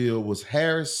outfield was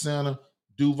Harris center,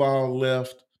 Duvall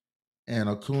left, and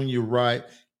Acuna right,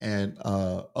 and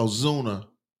Ozuna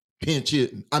pinch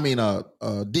hitting.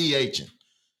 DHing.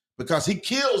 Because he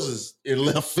kills us in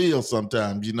left field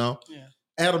sometimes, Yeah.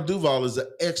 Adam Duvall is an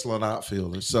excellent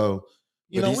outfielder. So,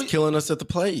 he's killing us at the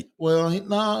plate. Well, he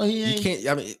ain't. You can't.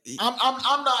 I mean,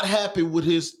 I'm not happy with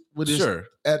his sure.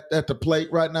 at the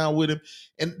plate right now with him.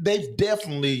 And they've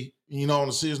definitely, on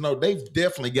a serious note, they've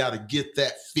definitely got to get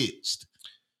that fixed.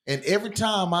 And every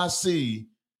time I see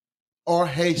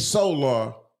Jorge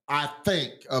Soler, I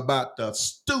think about the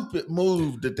stupid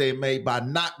move that they made by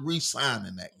not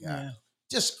re-signing that guy. Yeah.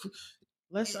 Just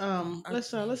let's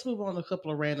move on to a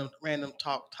couple of random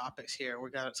topics here.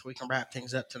 So we can wrap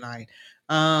things up tonight.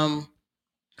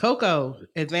 Coco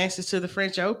advances to the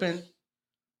French Open.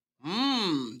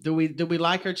 Do we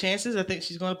like her chances? I think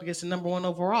she's going up against the number 1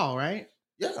 overall, right?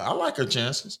 Yeah, I like her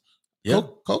chances. Yeah,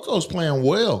 Coco's playing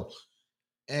well,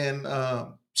 and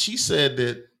she said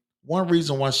that one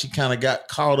reason why she kind of got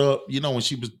caught up, when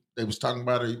they was talking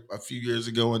about her a few years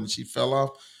ago and she fell off,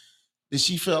 is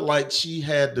she felt like she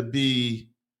had to be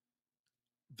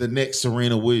the next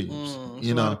Serena Williams.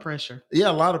 A lot of pressure. Yeah,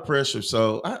 a lot of pressure.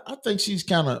 So I think she's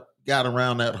kind of got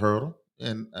around that hurdle,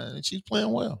 and she's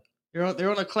playing well. They're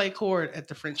on a clay court at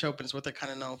the French Open is what they're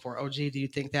kind of known for. OG, do you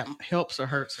think that helps or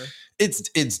hurts her?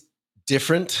 It's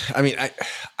different. I mean,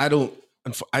 I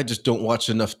just don't watch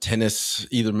enough tennis,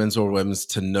 either men's or women's,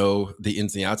 to know the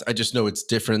ins and outs. I just know it's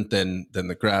different than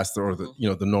the grass or the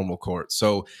the normal court.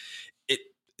 So it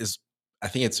is. I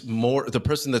think it's more the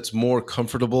person that's more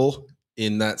comfortable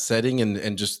in that setting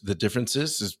and just the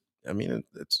differences is. I mean,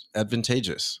 it's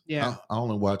advantageous. Yeah, I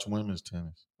only watch women's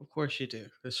tennis. Of course you do.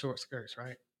 The short skirts,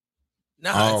 right?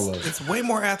 No, it's way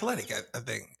more athletic, I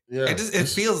think. Yeah, it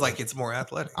feels like it's more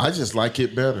athletic. I just like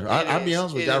it better. I'll be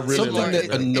honest with you. I really like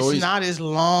it. It's not as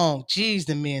long. Geez,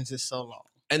 the men's is so long.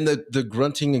 And the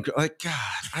grunting and like, God,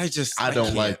 I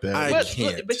don't like that. I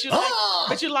can't.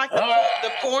 But you like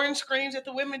the porn screams that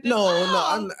the women do. No,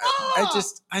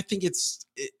 I think it's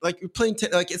like you're playing.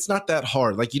 Like it's not that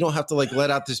hard. Like you don't have to like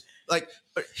let out this like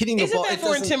hitting the ball. Isn't that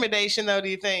for intimidation though? Do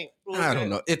you think? I don't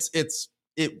know. It's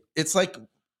like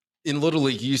in Little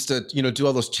League, you used to do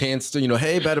all those chants to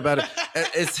hey better.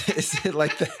 Is it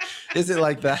like that? Is it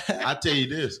like that? I tell you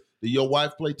this: do your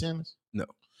wife play tennis? No.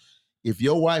 If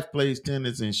your wife plays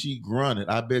tennis and she grunted,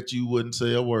 I bet you wouldn't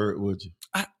say a word, would you?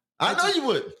 I know you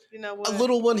would. You know what? A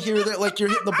little one here or there, like you're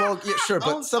hitting the ball. Yeah, sure.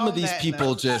 But some of these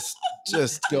people just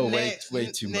go way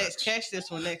too much. Catch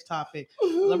this one. Next topic.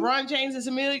 LeBron James is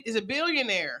a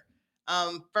billionaire.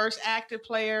 First active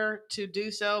player to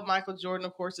do so. Michael Jordan,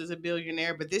 of course, is a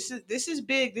billionaire. But this is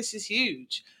big. This is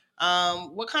huge.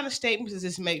 What kind of statements does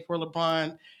this make for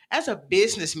LeBron as a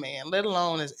businessman, let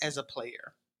alone as a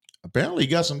player? Apparently, he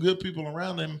got some good people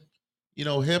around him,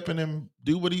 helping him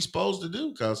do what he's supposed to do.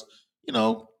 Because,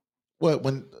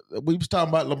 when we was talking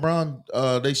about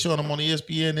LeBron, they showing him on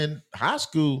ESPN in high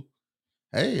school.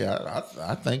 Hey,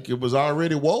 I think it was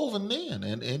already woven then,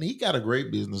 and he got a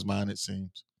great business mind. It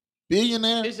seems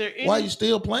billionaire. Why are you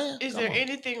still playing? Is there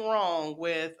anything wrong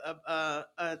with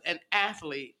an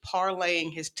athlete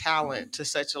parlaying his talent to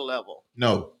such a level?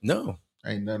 No,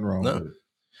 ain't nothing wrong with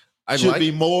it. Should be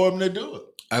more of them to do it.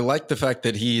 I like the fact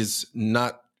that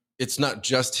it's not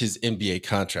just his NBA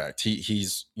contract.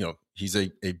 He's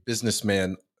a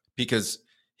businessman because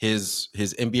his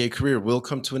NBA career will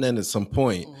come to an end at some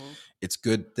point. Mm-hmm. It's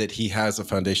good that he has a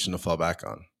foundation to fall back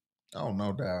on. Oh,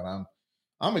 no doubt.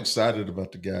 I'm excited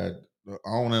about the guy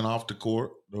on and off the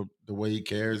court, the way he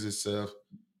carries himself.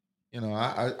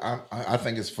 I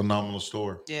think it's a phenomenal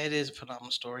story. Yeah, it is a phenomenal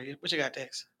story. What you got,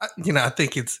 Dex? I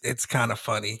think it's kind of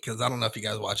funny because I don't know if you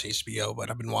guys watch HBO,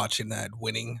 but I've been watching that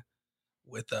Winning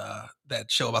with that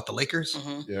show about the Lakers.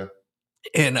 Mm-hmm. Yeah.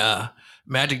 And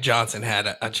Magic Johnson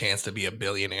had a chance to be a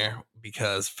billionaire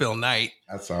because Phil Knight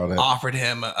offered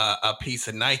him a piece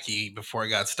of Nike before it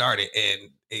got started, and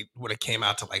it would have came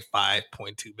out to like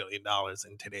 $5.2 billion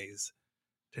in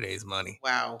today's money.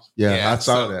 Wow. Yeah, I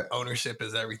saw that. Ownership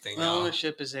is everything.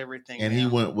 Ownership is everything. And he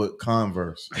went with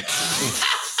Converse.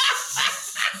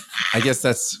 I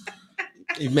guess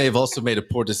he may have also made a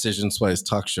poor decision. That's why his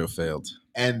talk show failed.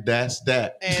 And that's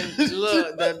that. And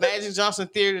look, the Magic Johnson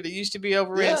Theater that used to be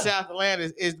over in South Atlanta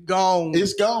is gone.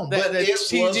 It's gone. But the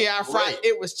TGI Friday,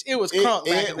 it was crunk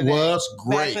back in the day. It was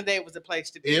great. Back in the day, it was the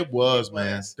place to be. It was,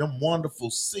 man. Them wonderful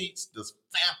seats, the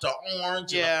Fanta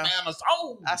orange, and the Fanta.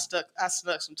 Oh, I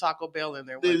snuck some Taco Bell in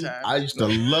there one time. I used to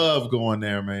love going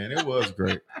there, man. It was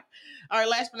great. All right,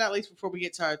 last but not least, before we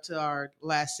get to our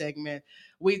last segment,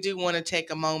 we do want to take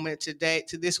a moment today.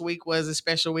 This week was a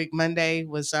special week. Monday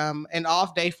was an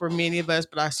off day for many of us,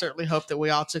 but I certainly hope that we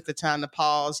all took the time to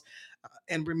pause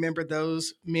and remember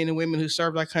those men and women who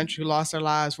served our country, who lost their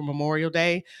lives for Memorial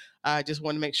Day. I just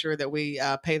want to make sure that we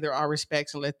pay our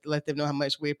respects and let them know how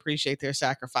much we appreciate their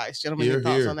sacrifice. Gentlemen, your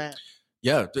thoughts on that?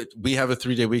 Yeah, we have a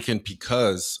 3-day weekend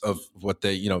because of what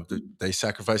they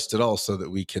sacrificed it all so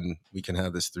that we can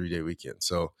have this 3-day weekend.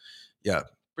 So, yeah,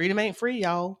 freedom ain't free,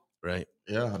 y'all. Right?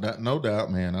 Yeah, no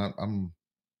doubt, man. I'm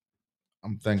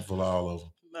thankful to all of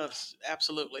them. No,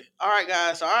 absolutely. All right,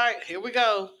 guys. All right, here we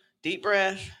go. Deep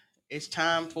breath. It's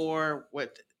time for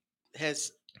what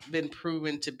has been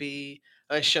proven to be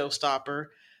a showstopper.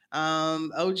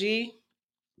 OG,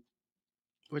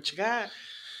 what you got?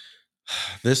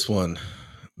 This one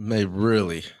may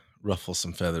really ruffle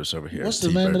some feathers over here. What's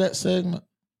the name of that segment?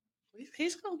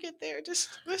 He's gonna get there. Just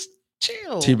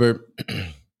chill. T-Bird,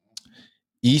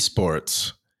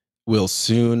 esports will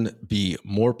soon be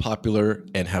more popular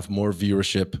and have more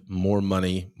viewership, more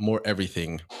money, more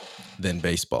everything than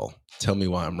baseball. Tell me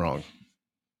why I'm wrong.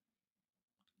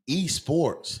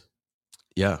 Esports?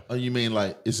 Yeah. Oh, you mean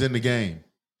like it's in the game?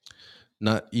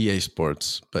 Not EA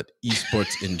Sports, but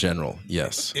esports in general.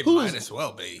 Yes. It might as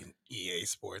well be EA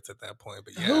Sports at that point.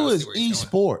 But yeah, who is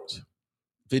esports?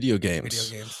 Video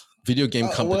games. Video game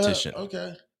competition. Well,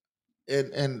 okay.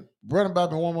 And run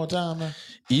about me one more time, man.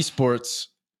 Esports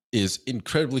is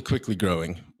incredibly quickly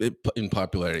growing in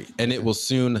popularity, and it will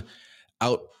soon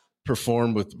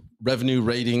outperform with revenue,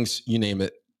 ratings, you name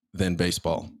it, than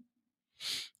baseball.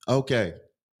 Okay.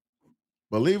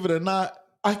 Believe it or not,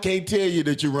 I can't tell you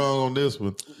that you're wrong on this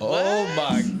one. Oh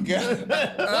my God.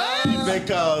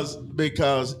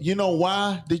 because you know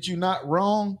why that you're not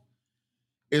wrong?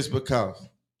 It's because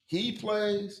he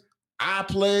plays, I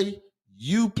play,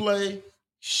 you play,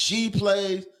 she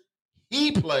plays,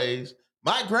 he plays,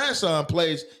 my grandson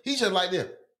plays. He's just like this.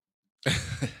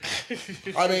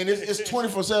 I mean, it's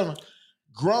 24/7.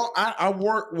 I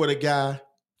work with a guy,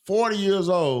 40 years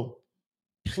old,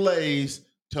 plays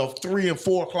till 3 and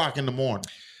 4 o'clock in the morning.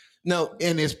 No,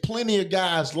 and there's plenty of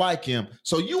guys like him.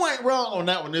 So you ain't wrong on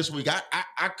that one this week.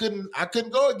 I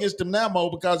couldn't go against him now, Mo,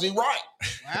 because he's right.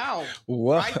 Wow.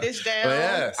 What? Write this down.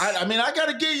 Yes. I mean, I got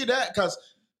to give you that because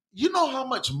you know how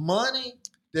much money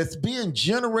that's being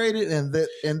generated and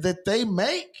that they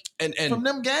make and from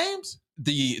them games.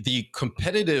 The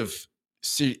competitive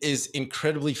is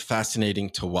incredibly fascinating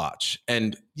to watch.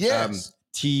 And yes,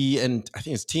 and I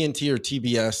think it's TNT or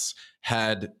TBS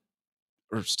had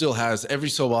or still has every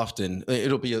so often.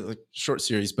 It'll be a short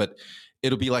series, but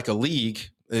it'll be like a league,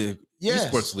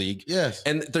 esports league. Yes,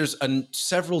 and there's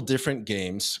several different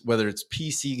games, whether it's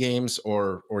PC games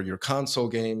or your console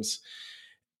games.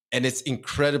 And it's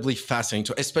incredibly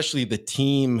fascinating, especially the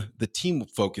team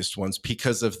focused ones,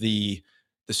 because of the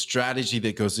strategy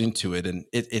that goes into it, and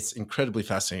it's incredibly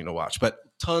fascinating to watch. But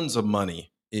tons of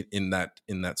money in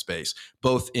that space,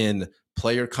 both in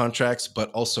player contracts,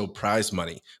 but also prize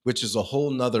money, which is a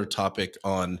whole nother topic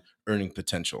on earning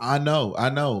potential. I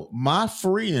know. My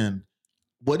friend,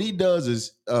 what he does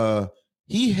is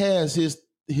he has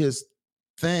his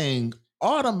thing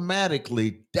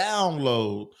automatically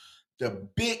download the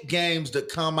big games that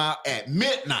come out at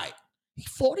midnight. He's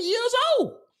 40 years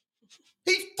old.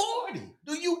 He's 40.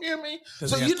 Do you hear me?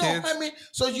 So you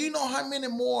know how many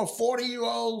more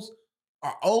 40-year-olds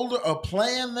are older are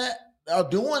playing that, are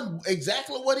doing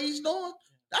exactly what he's doing?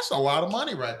 That's a lot of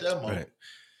money right there, Mo. Right.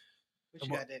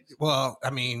 Well, I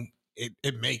mean,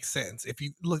 it makes sense. If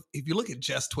you look at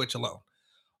just Twitch alone,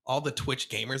 all the Twitch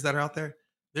gamers that are out there,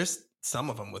 there's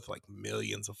some of them with like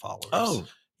millions of followers. Oh,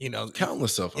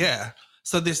 countless of them. Yeah.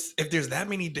 So if there's that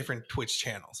many different Twitch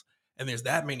channels and there's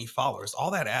that many followers, all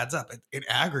that adds up. It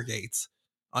aggregates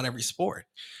on every sport.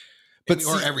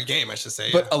 Or every game, I should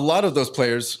say. But a lot of those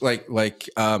players, like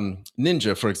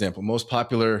Ninja, for example, most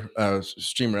popular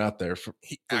streamer out there.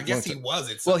 I guess he was.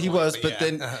 He was,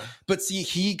 but see,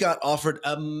 he got offered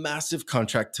a massive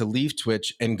contract to leave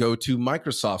Twitch and go to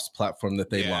Microsoft's platform that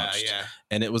they launched. Yeah.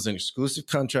 And it was an exclusive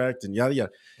contract and yada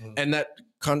yada. Mm. And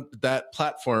that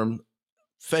platform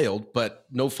failed, but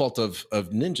no fault of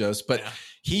Ninja's. But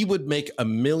he would make $1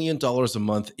 million a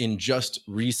month in just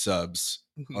resubs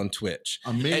on Twitch.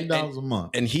 $1 million a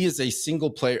month. And he is a single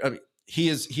player. I mean, he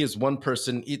is one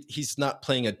person. He's not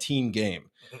playing a team game.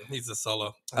 He's a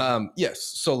solo. Yes,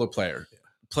 solo player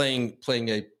playing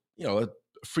a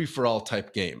free for all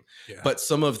type game. Yeah. But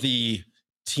some of the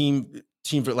team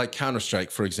like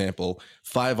Counter-Strike, for example,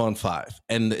 5-on-5,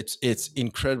 and it's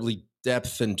incredibly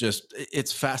depth and just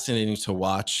it's fascinating to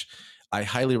watch. I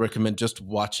highly recommend just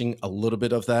watching a little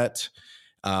bit of that,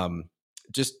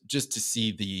 just to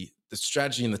see the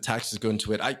strategy and the tactics go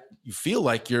into it. You feel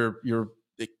like you're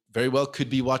very well could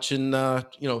be watching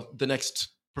the next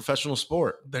professional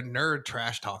sport. The nerd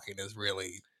trash talking is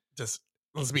really just,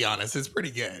 let's be honest, it's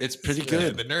pretty good. It's pretty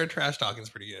good. The nerd trash talking is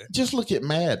pretty good. Just look at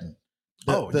Madden.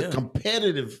 The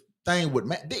competitive thing with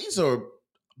Madden. These are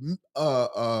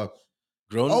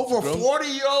grown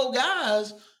 40-year-old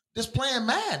guys just playing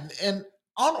Madden and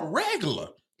on a regular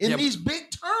in these big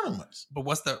tournaments. But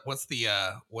what's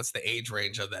the age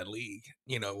range of that league?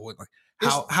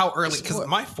 How early? Because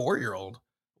my 4-year-old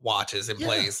watches and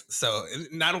plays, so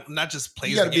not just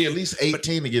plays. You got to be at least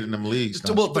 18 to get in them leagues.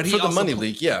 Well, but for the money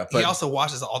league, but he also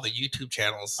watches all the YouTube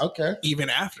channels. Okay, even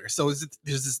after. So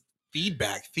there's this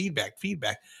feedback,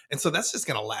 and so that's just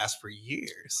gonna last for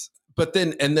years. But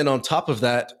then on top of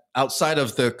that, outside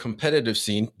of the competitive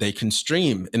scene, they can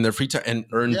stream in their free time and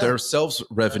earn themselves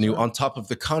revenue on top of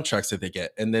the contracts that they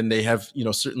get. And then they have,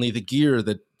 certainly the gear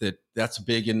that's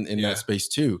big in that space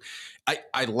too.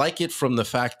 I like it from the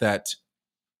fact that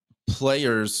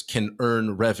players can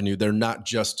earn revenue. They're not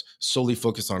just solely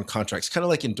focused on contracts, kind of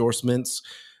like endorsements,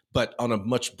 but on a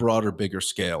much broader, bigger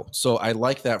scale. So I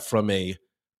like that from a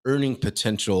earning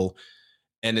potential,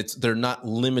 and they're not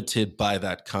limited by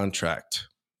that contract.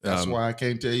 That's why I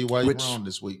can't tell you why you're wrong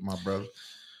this week, my brother.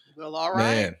 Well, all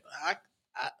right.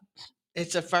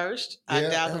 It's a first. I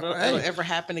doubt it'll ever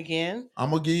happen again.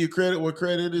 I'm going to give you credit where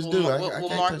credit is due. We'll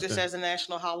mark this as a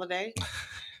national holiday,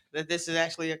 that this is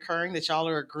actually occurring, that y'all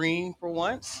are agreeing for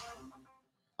once.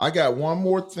 I got one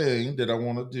more thing that I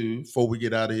want to do before we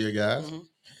get out of here, guys.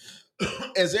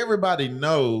 Mm-hmm. As everybody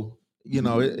know,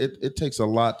 it takes a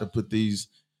lot to put these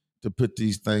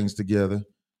things together.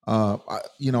 I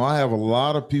have a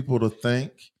lot of people to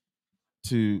thank.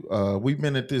 We've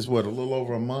been at this a little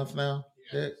over a month now.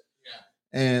 Yeah.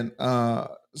 And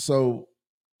so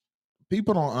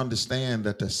people don't understand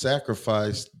that the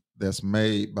sacrifice that's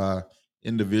made by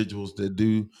individuals that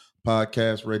do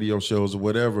podcasts, radio shows, or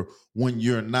whatever, when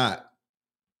you're not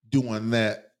doing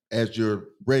that as your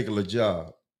regular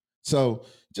job. So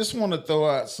just want to throw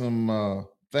out some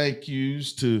thank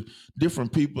yous to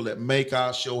different people that make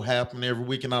our show happen every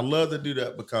week. And I love to do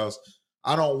that because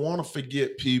I don't want to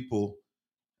forget people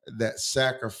that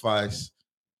sacrifice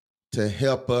to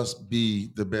help us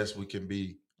be the best we can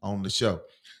be on the show.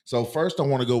 So first I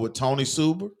want to go with Tony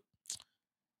Suber,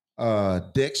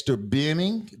 Dexter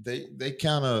Benning. They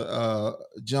kind of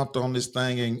jumped on this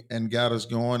thing and got us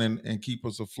going and keep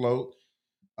us afloat.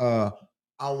 I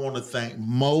want to thank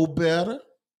Mo Better,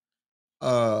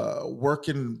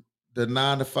 working the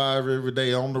 9 to 5 every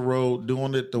day on the road,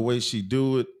 doing it the way she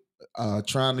do it,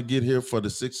 trying to get here for the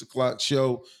 6 o'clock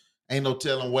show. Ain't no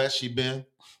telling where she been.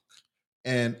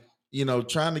 And,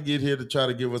 trying to get here to try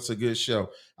to give us a good show.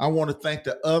 I want to thank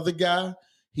the other guy.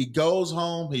 He goes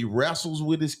home, he wrestles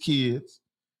with his kids.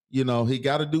 He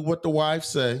got to do what the wife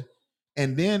say.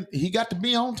 And then he got to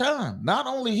be on time, not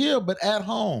only here, but at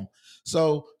home.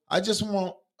 So I just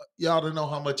want y'all to know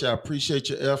how much I appreciate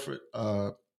your effort.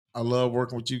 I love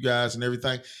working with you guys and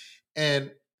everything.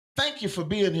 And thank you for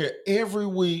being here every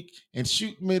week and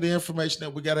shooting me the information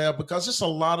that we got to have, because there's a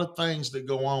lot of things that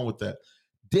go on with that.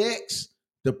 Dex,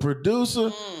 the producer,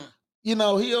 he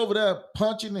over there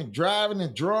punching and driving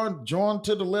and drawing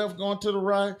to the left, going to the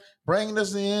right, bringing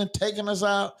us in, taking us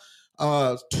out,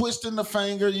 twisting the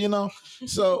finger,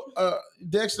 So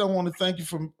Dexter, I want to thank you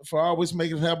for always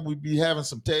making it happen. We'd be having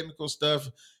some technical stuff,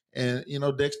 and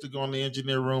Dexter go in the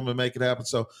engineer room and make it happen.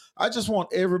 So I just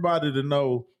want everybody to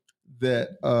know that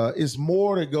it's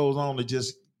more that goes on than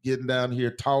just getting down here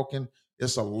talking.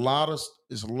 It's a lot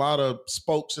of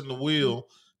spokes in the wheel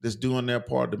that's doing their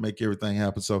part to make everything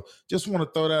happen. So just want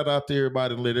to throw that out to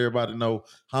everybody and let everybody know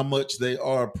how much they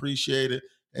are appreciated,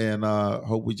 and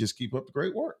hope we just keep up the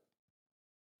great work.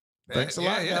 Thanks a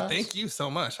lot, guys. Thank you so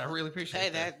much. I really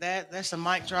appreciate that's a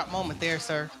mic drop moment there,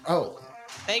 sir. Oh.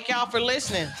 Thank y'all for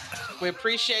listening. We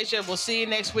appreciate you. We'll see you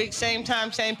next week. Same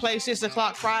time, same place, 6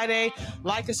 o'clock Friday.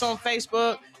 Like us on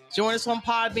Facebook. Join us on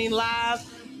Podbean Live.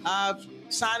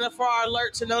 Sign up for our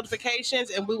alerts and notifications,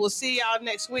 and we will see y'all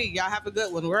next week. Y'all have a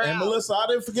good one. We're out. Melissa, I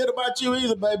didn't forget about you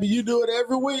either, baby. You do it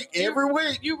every week. Every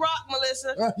week. You rock,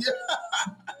 Melissa.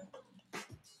 Yeah.